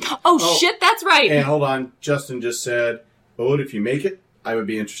tea. Oh shit, that's right. And hold on, Justin just said, "Oh, if you make it, I would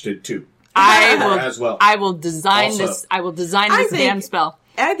be interested too." I will as well. I will design Also. this. I will design this damn spell.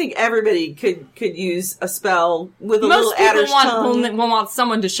 I think everybody could use a spell with a Most little people adder's tongue will want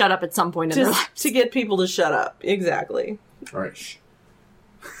someone to shut up at some point in their lives. to get people to shut up. Exactly. All right. Shh.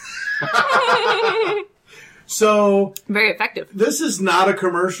 So Very effective. this is not a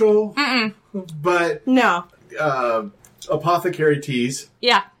commercial, but No. Apothecary Teas.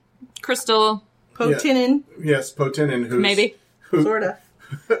 Yeah. Crystal, Potinin, Yes, Potinin, who's maybe. sort of.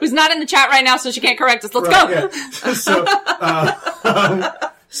 Who's not in the chat right now, so she can't correct us. Let's go. Yeah. So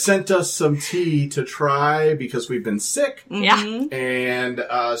sent us some tea to try because we've been sick. Yeah. And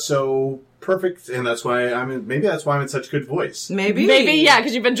so perfect, and that's why I'm in such good voice. Maybe, yeah,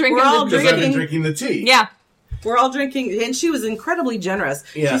 because you've been drinking We're all Because I've been drinking the tea. Yeah. We're all drinking, and she was incredibly generous.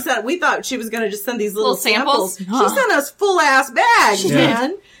 Yeah. She said we thought she was going to just send these little samples. She sent us full ass bags,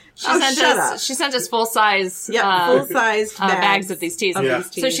 man. She sent us full size full sized bags of these teas.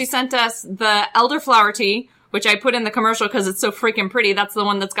 So she sent us the elderflower tea, which I put in the commercial because it's so freaking pretty. That's the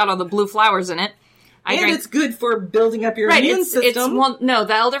one that's got all the blue flowers in it. It's good for building up your immune system.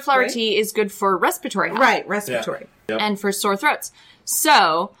 The elderflower tea is good for respiratory health. Right, respiratory. and for sore throats.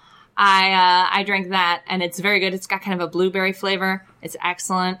 So I drank that, and it's very good. It's got kind of a blueberry flavor. It's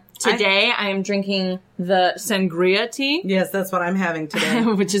excellent. Today, I am drinking the sangria tea. Yes, that's what I'm having today.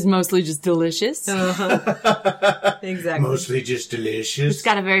 Which is mostly just delicious. Exactly. Mostly just delicious. It's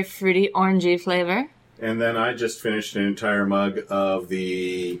got a very fruity, orangey flavor. And then I just finished an entire mug of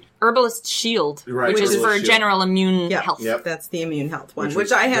the Herbalist Shield, Right, which is Herbalist for Shield. general immune Yeah, health. Yep. that's the immune health one, was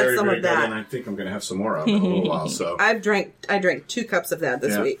which I had very, some very of good, that. and I think I'm going to have some more of it in a little while. So I drank 2 cups of that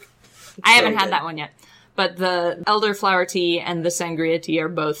this Yeah. week. I haven't So had good. that one yet. But the elderflower tea and the sangria tea are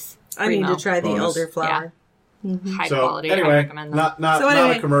both I need to try the Bonus. elderflower. high so quality. I anyway, recommend them. not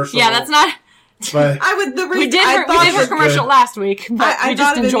anyway, a commercial. Yeah, that's not... But I would. The We did I we thought did her of- commercial good. last week, but I we just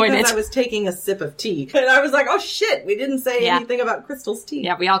thought of enjoyed because it. I was taking a sip of tea, and I was like, "Oh shit, we didn't say Yeah. anything about Crystal's tea."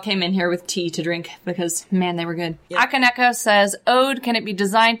 Yeah, we all came in here with tea to drink because, man, they were good. Yeah. Akaneka says, Ode, can it be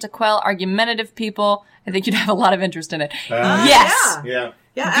designed to quell argumentative people? I think you'd have a lot of interest in it. Yes! yeah,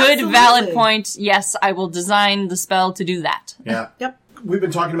 Yeah, Good, absolutely. valid point. Yes, I will design the spell to do that. yeah. Yep. We've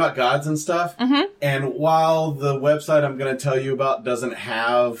been talking about gods and stuff, and while the website I'm going to tell you about doesn't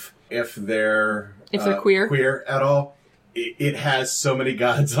have if they're queer at all, it has so many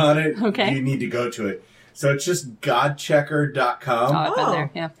gods on it. Okay. You need to go to it. So it's just godchecker.com. Oh, I've been Oh.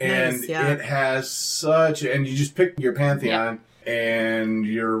 there, yeah. And Nice, yeah. it has such, and you just pick your pantheon and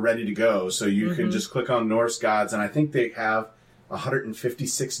you're ready to go. So you can just click on Norse gods, and I think they have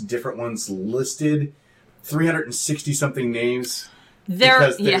 156 different ones listed, 360 something names.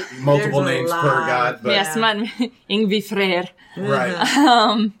 Because there's multiple There's a names lot. per god, but Yes, man, Ingvi Freyr.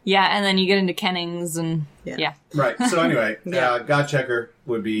 right, Yeah, and then you get into Kennings and, yeah. right. So anyway, Yeah. God Checker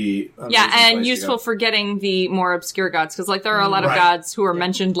would be an Yeah, amazing place and to useful go. for getting the more obscure gods, because, like, there are a lot of Right. gods who are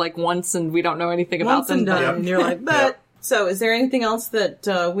mentioned, like, once, and we don't know anything about Once them. and done, but- Yep. and you're like, but. Yep. So, is there anything else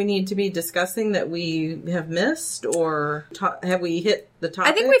that we need to be discussing that we have missed, or have we hit the topics?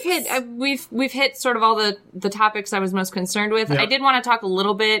 I think we've hit sort of all the topics I was most concerned with. Yeah. I did want to talk a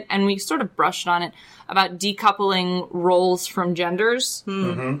little bit, and we sort of brushed on it, about decoupling roles from genders.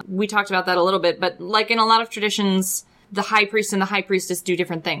 We talked about that a little bit, but like in a lot of traditions, the high priest and the high priestess do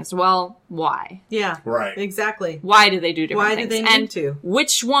different things. Well, why? Yeah. Right. Exactly. Why do they do different Why things? do they need and to?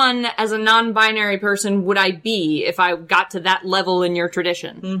 Which one, as a non-binary person, would I be if I got to that level in your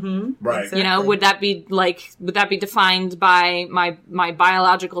tradition? Right. Exactly. You know, would that be defined by my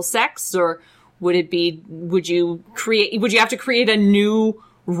biological sex, or would you have to create a new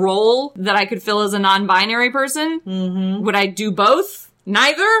role that I could fill as a non-binary person? Mm-hmm. Would I do both?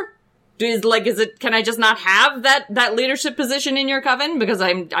 Neither? Can I just not have that leadership position in your coven because I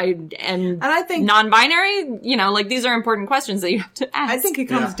am And I think non-binary? You know, like, these are important questions that you have to ask. I think it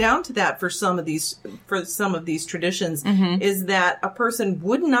comes Yeah. down to that for some of these traditions Mm-hmm. is that a person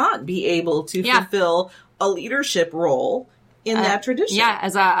would not be able to Yeah. fulfill a leadership role in that tradition. Yeah,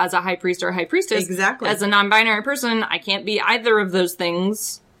 as a high priest or a high priestess. Exactly. As a non-binary person, I can't be either of those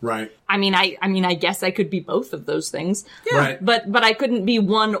things. Right. I mean, I guess I could be both of those things. Yeah. Right. But I couldn't be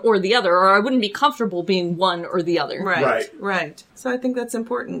one or the other, or I wouldn't be comfortable being one or the other. Right. So I think that's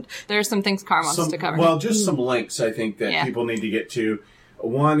important. There's some things Carr wants to cover. Well, just some links I think that Yeah. people need to get to.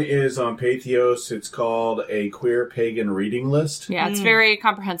 One is on Patheos. It's called a queer pagan reading list. yeah, it's very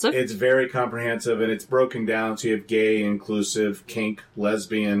comprehensive. It's very comprehensive, and it's broken down. So you have gay, inclusive, kink,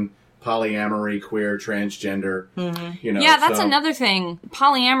 lesbian, polyamory, queer, transgender. You know, yeah, that's so- another thing.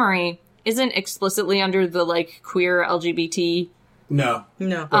 Polyamory isn't explicitly under the, like, queer LGBT No.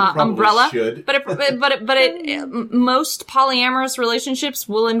 No. Probably umbrella, should. but most polyamorous relationships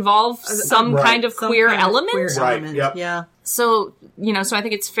will involve some Right. kind of Some queer kind of element. queer Right, element. yep. Yeah. So, so I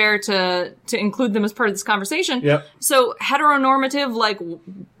think it's fair to include them as part of this conversation. Yep. So heteronormative, like,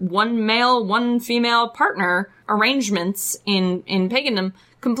 one male, one female partner arrangements in pagandom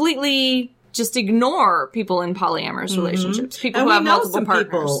completely just ignore people in polyamorous relationships. People And who we have know multiple some partners.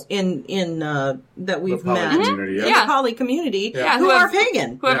 people in that we've The poly met community, in Yeah. the poly community Yeah. who who are have-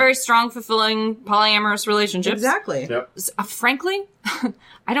 pagan. Who have Yeah. very strong, fulfilling polyamorous relationships. Exactly. Yep. Frankly,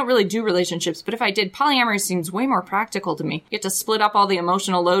 I don't really do relationships, but if I did, polyamory seems way more practical to me. You get to split up all the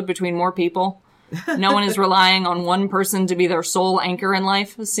emotional load between more people. No one is relying on one person to be their sole anchor in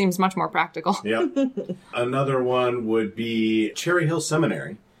life. It seems much more practical. Yep. Another one would be Cherry Hill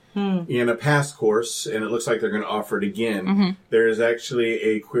Seminary. In a past course, and it looks like they're going to offer it again, there is actually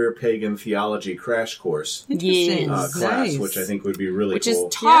a queer pagan theology crash course Interesting. Yes. class, Nice. which I think would be really Which is cool.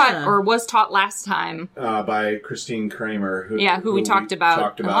 taught, Yeah. or was taught last time. By Christine Kramer, who we talked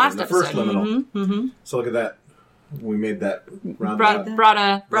about in the last in the first episode. liminal. So look at that. We made that round Brought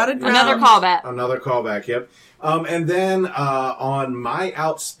Brought it another around. callback. Another callback, yep. And then on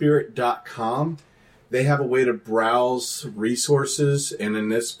myOutspirit.com, they have a way to browse resources, and in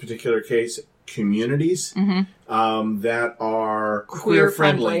this particular case, communities that are queer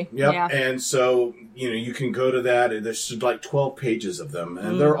friendly. Yep. Yeah. And so, you can go to that, and there's like 12 pages of them,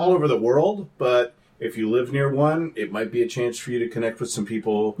 and they're all over the world, but if you live near one, it might be a chance for you to connect with some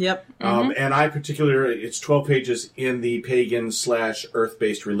people. Yep. And I particularly, it's 12 pages in the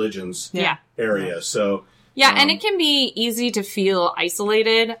pagan/earth-based religions area. So, yeah, and it can be easy to feel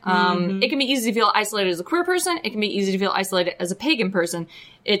isolated. It can be easy to feel isolated as a queer person. It can be easy to feel isolated as a pagan person.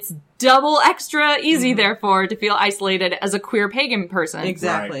 It's double extra easy, therefore, to feel isolated as a queer pagan person.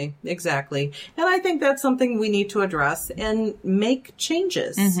 Exactly. Exactly. And I think that's something we need to address and make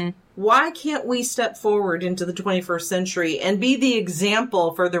changes. Why can't we step forward into the 21st century and be the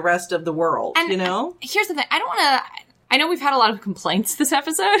example for the rest of the world, And here's the thing. I know we've had a lot of complaints this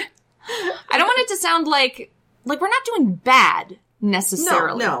episode. I don't want it to sound like we're not doing bad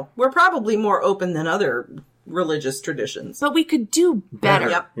necessarily. No. We're probably more open than other religious traditions. But we could do better.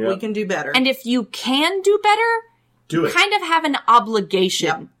 Yep. We can do better. And if you can do better, do it. Kind of have an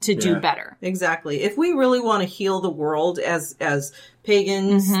obligation to do better. Exactly. If we really want to heal the world as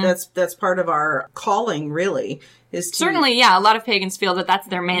pagans, that's part of our calling, really. Is to, certainly, a lot of pagans feel that that's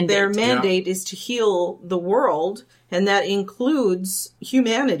their mandate. Their mandate is to heal the world, and that includes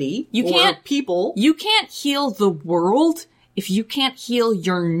humanity people. You can't heal the world if you can't heal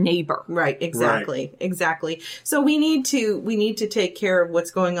your neighbor. Right, exactly. So we need to take care of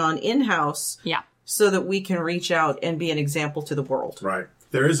what's going on in-house. Yeah. So that we can reach out and be an example to the world. Right.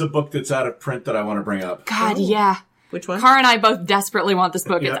 There is a book that's out of print that I want to bring up. God, yeah. Which one? Cara and I both desperately want this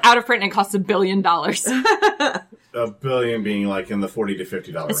book. It's out of print and it costs $1 billion. $1 billion being like in the $40 to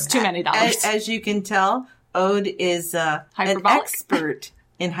 $50 range. It's too many dollars. As you can tell, Ode is an expert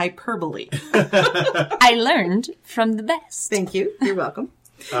in hyperbole. I learned from the best. Thank you. You're welcome.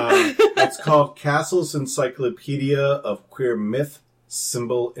 It's called Castle's Encyclopedia of Queer Myth,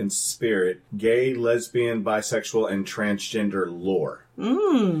 Symbol, and Spirit, Gay, Lesbian, Bisexual, and Transgender Lore.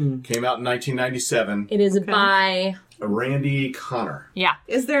 Came out in 1997. It is by Randy Connor. Yeah.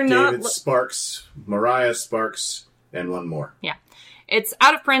 Is there not David Sparks, Mariah Sparks, and one more. Yeah. It's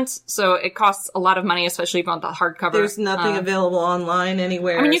out of print, so it costs a lot of money, especially if you want the hardcover. There's nothing available online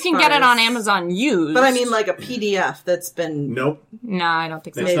anywhere. I mean, you can get it on Amazon used. But I mean, like a PDF that's been Nope. No, I don't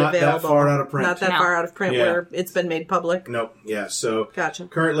think so. It's not that far out of print. Not that far out of print where it's been made public. Nope. Yeah. So Gotcha.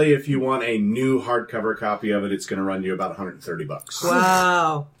 Currently, if you want a new hardcover copy of it, it's going to run you about $130.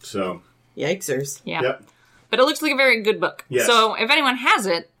 Wow. So. Yikesers. Yeah. Yep. But it looks like a very good book. Yes. So if anyone has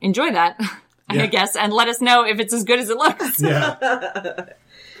it, enjoy that, I guess, and let us know if it's as good as it looks. Yeah.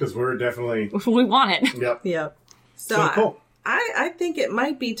 Because we're definitely. We want it. Yep. Yep. So cool. I think it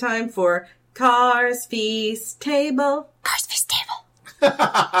might be time for Cars Feast Table. Cars Feast Table.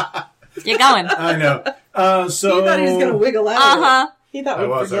 You're going. I know. So He thought he was going to wiggle out. Uh-huh. He thought I we'd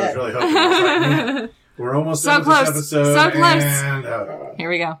was forget. really hoping. I was like, we're almost So done close. with this episode. So close. And, Here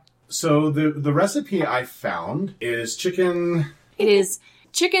we go. So the recipe I found is chicken. It is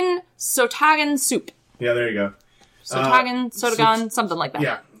chicken sotagan soup. Yeah, there you go. Sotagan, something like that.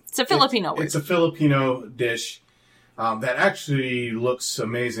 Yeah. It's a Filipino word. It's a Filipino dish that actually looks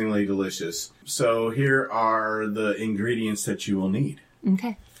amazingly delicious. So here are the ingredients that you will need.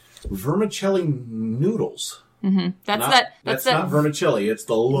 Okay. Vermicelli noodles. That's not vermicelli. It's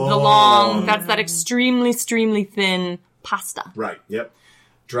the long. That's that extremely thin pasta. Right. Yep.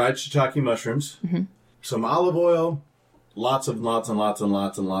 Dried shiitake mushrooms. Some olive oil. Lots and lots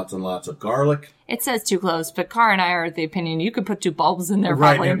of garlic. It says too close, but Cara and I are of the opinion you could put 2 bulbs in there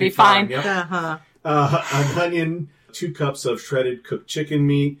Right, probably and it'd be fine. Yep. Uh-huh. An onion, 2 cups of shredded cooked chicken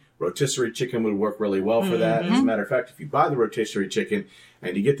meat. Rotisserie chicken would work really well for that. As a matter of fact, if you buy the rotisserie chicken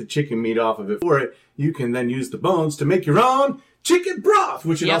and you get the chicken meat off of it for it, you can then use the bones to make your own chicken broth,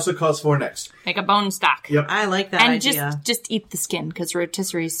 which it also calls for next. Make a bone stock. Yep. I like that And idea. just eat the skin, because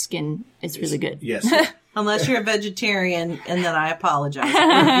rotisserie skin is really good. Yes. Unless you're a vegetarian, and then I apologize.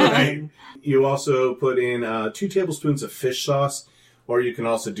 Right. You also put in 2 tablespoons of fish sauce, or you can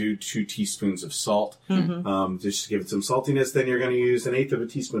also do 2 teaspoons of salt. Just to give it some saltiness. Then you're going to use 1/8 of a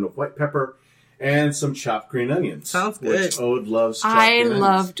teaspoon of white pepper and some chopped green onions. Sounds good. Which Ode loves chopped green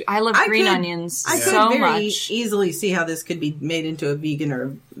onions. I love green onions I so could very much. easily see how this could be made into a vegan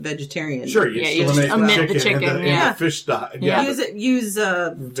or vegetarian. Sure, you you just just eliminate omit the chicken, and yeah. the fish stock. Yeah. Use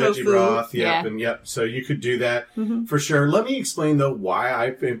Veggie tofu. broth, Yeah. So you could do that for sure. Let me explain though why I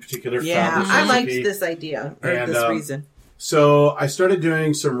in particular Yeah, found this I liked recipe. this idea or And, this reason. So I started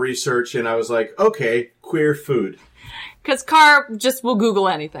doing some research and I was like, okay, queer food. Because Car just will Google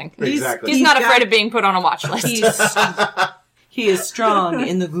anything. Exactly. He's not afraid of being put on a watch list. He is strong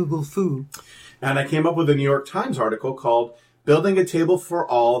in the Google foo. And I came up with a New York Times article called Building a Table for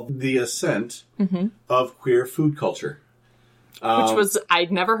All, The Ascent of Queer Food Culture. Which was,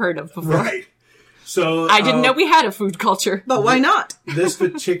 I'd never heard of before. Right. So I didn't know we had a food culture. But why not? This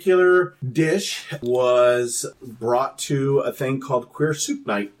particular dish was brought to a thing called Queer Soup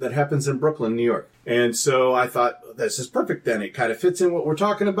Night that happens in Brooklyn, New York. And so I thought, this is perfect then. It kind of fits in what we're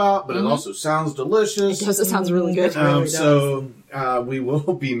talking about, but it also sounds delicious. It does. It sounds really good. So we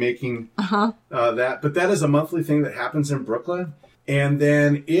will be making that. But that is a monthly thing that happens in Brooklyn. And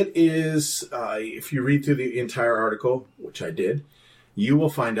then it is, if you read through the entire article, which I did, you will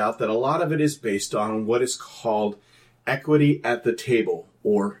find out that a lot of it is based on what is called equity at the table,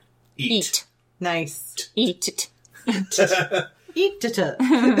 or EAT. Nice. Eat it. Eat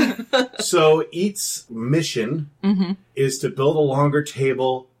it. So EAT's mission is to build a longer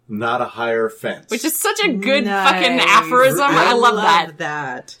table, not a higher fence. Which is such a good Nice. fucking aphorism. I love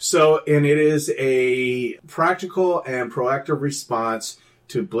that. So, and it is a practical and proactive response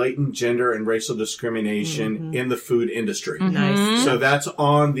to blatant gender and racial discrimination in the food industry. Nice. So that's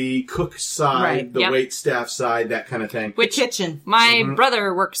on the cook side, Right. the wait staff side, that kind of thing. Which Kitchen. my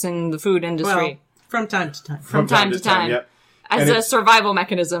brother works in the food industry. Well, from time to time. From time to time. Yep. As And a survival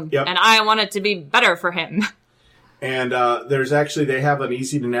mechanism. Yep. And I want it to be better for him. And there's actually, they have an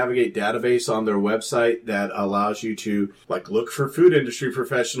easy to navigate database on their website that allows you to look for food industry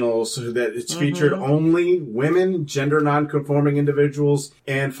professionals, so that it's featured only women, gender non-conforming individuals,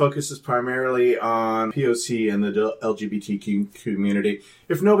 and focuses primarily on POC and the LGBTQ community.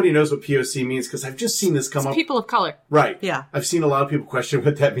 If nobody knows what POC means, because I've just seen this come up. People of color. Right. Yeah. I've seen a lot of people question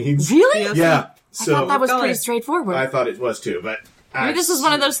what that means. Really? POC? Yeah. I thought that was Color. pretty straightforward. I thought it was too, but Maybe this is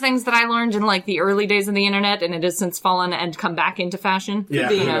one of those things that I learned in the early days of the internet, and it has since fallen and come back into fashion. Yeah, Could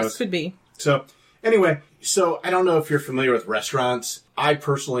be. who knows? Could be. So anyway, I don't know if you're familiar with restaurants. I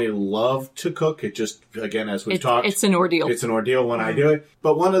personally love to cook. It just, again, as we've talked, It's an ordeal. It's an ordeal when I do it.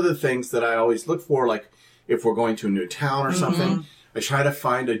 But one of the things that I always look for, if we're going to a new town or something, I try to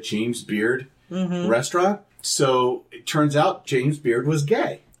find a James Beard restaurant. So it turns out James Beard was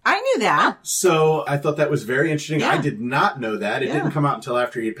gay. I knew that. So I thought that was very interesting. Yeah. I did not know that. It Yeah. didn't come out until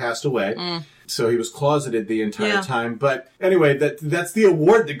after he had passed away. So he was closeted the entire Yeah. time. But anyway, that's the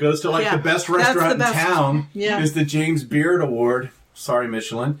award that goes to Yeah. the best That's restaurant the best. in town Yeah. is the James Beard Award. Sorry,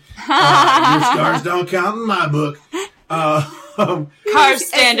 Michelin. Your stars don't count in my book. Car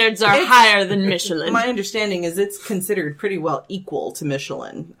standards are higher than Michelin. My understanding is it's considered pretty well equal to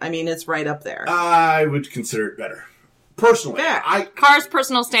Michelin. I mean, it's right up there. I would consider it better. Personally. Fair. Car's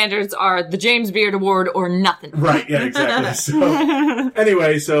personal standards are the James Beard Award or nothing. Right, yeah, exactly. So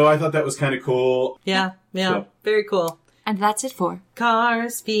anyway, so I thought that was kind of cool. Yeah. So- Very cool. And that's it for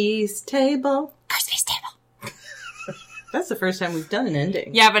Cars Feast Table. Car's Feast Table. That's the first time we've done an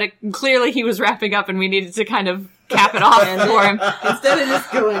ending. Yeah, but clearly he was wrapping up and we needed to kind of cap it off for him. Instead of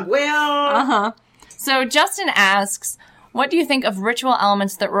just going, well. So Justin asks, what do you think of ritual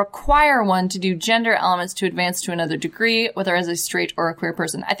elements that require one to do gender elements to advance to another degree, whether as a straight or a queer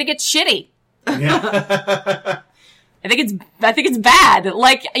person? I think it's shitty. Yeah. I think it's bad.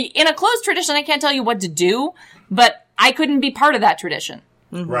 In a closed tradition, I can't tell you what to do, but I couldn't be part of that tradition.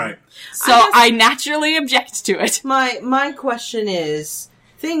 Right. So I naturally object to it. My question is,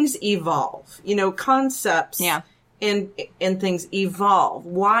 things evolve. Concepts Yeah. and things evolve.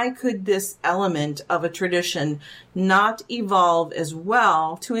 Why could this element of a tradition not evolve as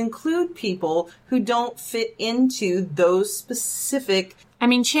well to include people who don't fit into those specific I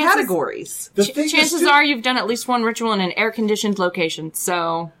mean, categories? The thing is, chances too- are you've done at least one ritual in an air-conditioned location,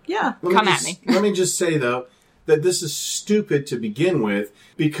 so Yeah. Come at me. Let me just say, though, that this is stupid to begin with,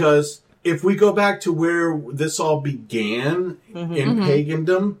 because if we go back to where this all began in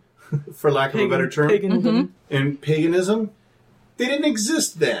pagandom, for lack of a better term, in paganism, they didn't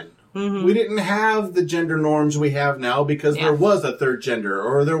exist then. We didn't have the gender norms we have now because there was a third gender,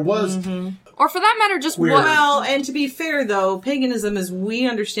 or there was... or for that matter, just Queer. what Well, and to be fair, though, paganism as we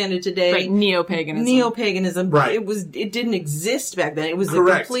understand it today, neo-paganism. neo-paganism, Right. it didn't exist back then. It was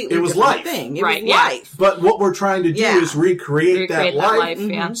Correct. a completely It was different life. thing. It Right, was yeah. life. But what we're trying to do Yeah. is recreate that life.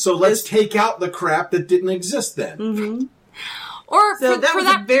 yeah. So let's take out the crap that didn't exist then. Or So for that was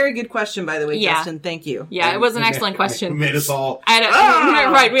that a very good question, by the way, Yeah. Justin. Thank you. yeah, it was an excellent It question. made us all...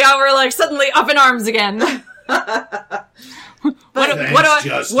 Right, we all were suddenly up in arms again. What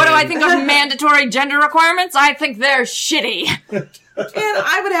do I think of mandatory gender requirements? I think they're shitty. And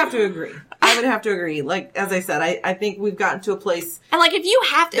I would have to agree. Like, as I said, I think we've gotten to a place And if you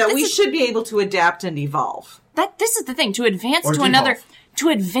have to, that we should be able to adapt and evolve. this is the thing, to advance Or to another, devolve. to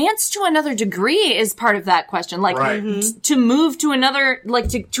advance to another degree is part of that question. Like, Right. to move to another, like,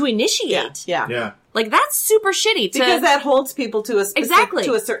 to initiate. Yeah. Yeah. Like, that's super shitty. Because that holds people to a Exactly.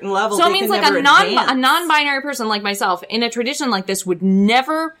 to a certain level. So it They means can like never a advance. non-binary person like myself in a tradition like this would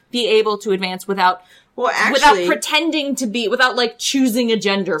never be able to advance without Well, actually, pretending to be, without like choosing a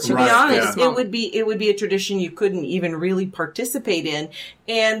gender. to Right, be honest, yeah. it would be a tradition you couldn't even really participate in.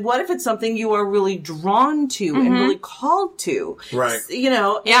 And what if it's something you are really drawn to and really called to? Right. You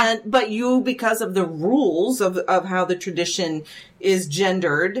know, Yeah. but you, because of the rules of how the tradition is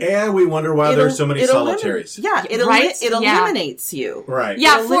gendered, And we wonder why there's so many solitaries. It Right? it Yeah. eliminates you. Right.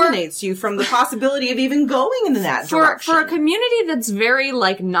 Yeah. It eliminates you from the possibility of even going in that direction. For a community that's very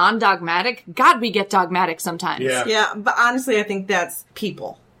like non-dogmatic, God, we get dogmatic sometimes. Yeah. Yeah, but honestly, I think that's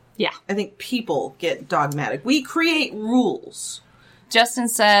people. Yeah. I think people get dogmatic. We create rules. Justin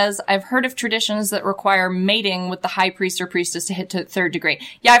says, I've heard of traditions that require mating with the high priest or priestess to hit to third degree.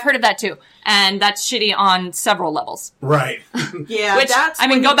 Yeah, I've heard of that too. And that's shitty on several levels. Right. Yeah, Which, that's I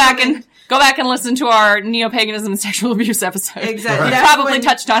mean, when go you back come in- and Exactly. listen to our neo-paganism and sexual abuse episode. Exactly. We That's probably when-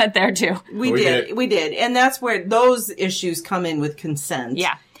 touched on it there too. We did. And that's where those issues come in with consent.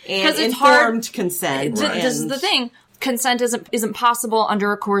 Yeah. And 'Cause it's informed hard- consent. This is the thing. Consent isn't possible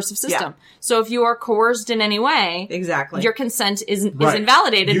under a coercive system. Yeah. So if you are coerced in any way, Exactly. your consent is Right.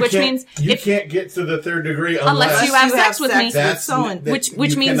 invalidated, You which can't- means you if can't get to the third degree Unless you have sex with me. That's someone. that- Which you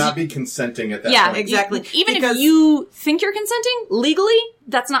means- cannot be consenting at that yeah, point. Exactly. Even Because- if you think you're consenting legally,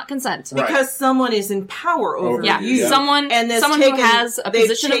 that's not consent. Right. because someone is in power over Yeah, you. someone And that's who has a they've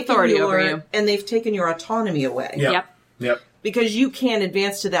position of taken authority your- over you. And they've taken your autonomy away. Yep. Yep. Yep. Because you can't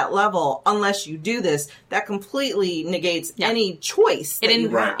advance to that level unless you do this. That completely negates Yeah. any choice that you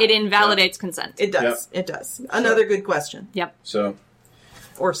have. It invalidates consent. It does. It does. Another good question. Yep. So,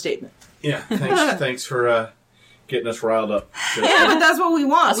 Or statement. yeah, thanks for getting us riled up. Yeah, but that's what we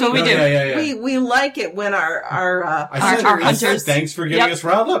want. That's what we do. Yeah. We like it when our I said, our I said hunters. thanks for getting Yep. us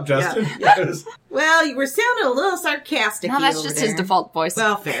riled up, Justin. Yeah. well, you were sounding a little sarcastic. No, that's just his default voice.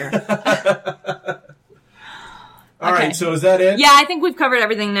 Well, fair. All Okay. right, so is that it? Yeah, I think we've covered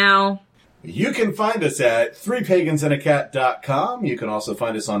everything now. You can find us at threepagansandacat.com. You can also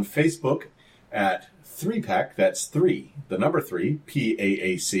find us on Facebook at 3PAC. That's 3, the number 3,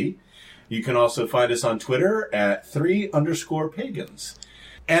 PAAC. You can also find us on Twitter at 3_pagans.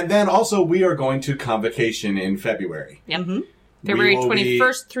 And then also we are going to Convocation in February. Yep. Mm-hmm. February We will be-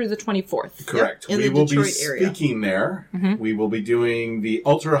 21st through the 24th. Correct. in We the will be Detroit area. speaking there. We will be doing the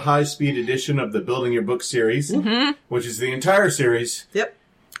ultra high speed edition of the Building Your Book series, which is the entire series Yep.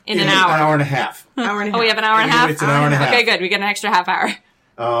 In an hour. and a half. Hour and a half. Oh, we have an hour and a half? It's an hour and a half. Okay, good. We get an extra half hour.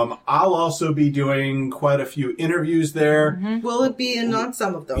 I'll also be doing quite a few interviews there. Will it be in on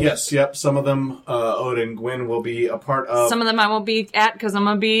some of those? Yes, yep. Some of them, Ode and Gwen will be a part of. Some of them I won't be at because I'm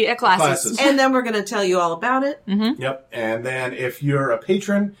going to be at classes. And then we're going to tell you all about it. Yep. And then if you're a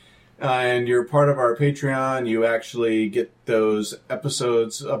patron and you're part of our Patreon, you actually get those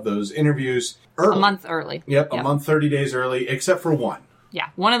episodes of those interviews early. A month early. Yep, a month, 30 days early, except for one. Yeah.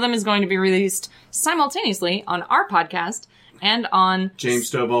 One of them is going to be released simultaneously on our podcast and on...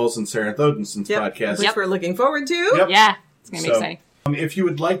 James Stovall's and Sarah Thodenson's podcast. Which we're looking forward to. Yep. Yeah. It's going to be So, exciting. If you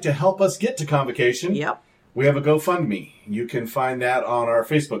would like to help us get to Convocation, Yep. we have a GoFundMe. You can find that on our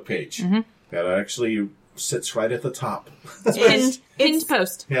Facebook page. That actually sits right at the top. Pinned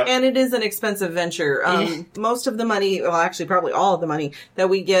post. Yep. And it is an expensive venture. Most of the money, well, actually, probably all of the money that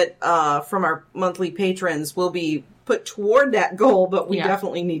we get from our monthly patrons will be put toward that goal, but we Yeah.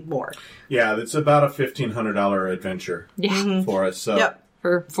 definitely need more. Yeah, it's about a $1,500 adventure Yeah. for us. So. Yep.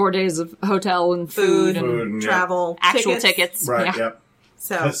 For 4 days of hotel and Food, food and Food and, travel, actual tickets. Right, Yeah. yep.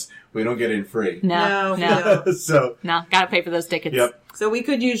 So, 'Cause we don't get in free. No. So, Gotta pay for those tickets. yep. so we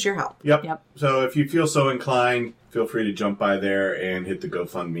could use your help. Yep. Yep. So if you feel so inclined, feel free to jump by there and hit the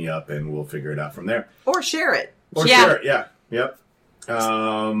GoFundMe up, and we'll figure it out from there. Or share it. Or Yeah. share it. Yeah. Yep.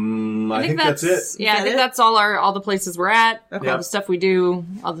 I think that's it. Yeah, I that think it? that's all the places we're at, Okay. all the stuff we do,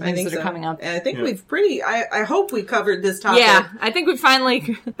 all the I things think that are so. coming up. And I think Yeah. we've I hope we covered this topic. Yeah, I think we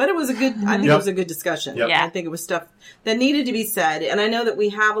finally... But it was a good, I think Yep. it was a good discussion. Yep. Yeah. I think it was stuff that needed to be said. And I know that we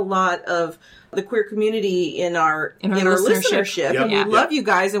have a lot of the queer community in our listenership. Yep. And Yeah. we love you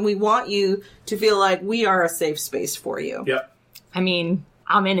guys and we want you to feel like we are a safe space for you. Yep. I mean,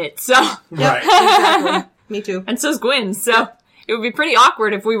 I'm in it, so... Right. Exactly. Me too. And so's Gwen, so... It would be pretty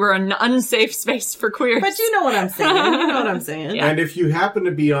awkward if we were an unsafe space for queers. But you know what I'm saying. You know what I'm saying. Yeah. And if you happen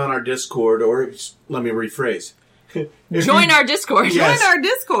to be on our Discord, or let me rephrase, Join our Discord. Yes. Join our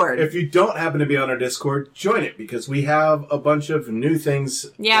Discord. If you don't happen to be on our Discord, join it because we have a bunch of new things.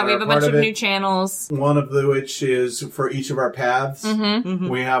 Yeah, that we are have a part bunch of it. new channels. One of which is for each of our paths. Mm-hmm.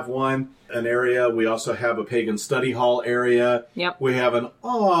 We have an area. We also have a pagan study hall area. Yep. We have an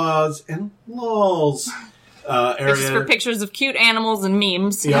Oz and Lols area. This is for pictures of cute animals and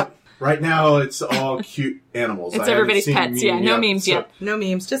memes. Yep. Right now, it's all cute animals. It's I haven't everybody's seen pets. Yeah, no memes yet. No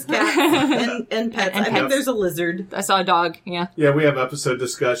memes, just cats and pets. I think pets. there's a lizard. I saw a dog. Yeah. Yeah, we have episode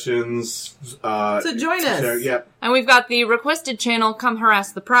discussions. So join us. Yep. And we've got the requested channel, Come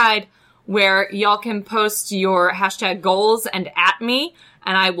Harass the Pride, where y'all can post your hashtag goals and at me,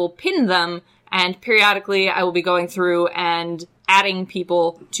 and I will pin them, and periodically I will be going through and adding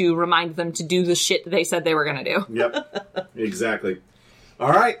people to remind them to do the shit they said they were going to do. Yep. Exactly. All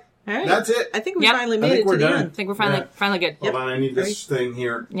right. All right. That's it. I think we Yep. finally I made think it to we're the done. I end. think we're finally good. Hold on, I need this thing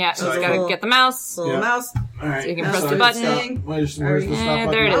here. Yeah, so So just gotta get the mouse. Little Yep. mouse. All right. So you can press the So button. stop. Where's the stop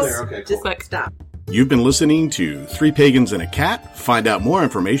button? there it Oh, is. there. Okay, cool. Just click. Stop. You've been listening to Three Pagans and a Cat. Find out more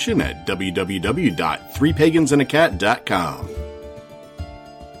information at www.threepagansandacat.com.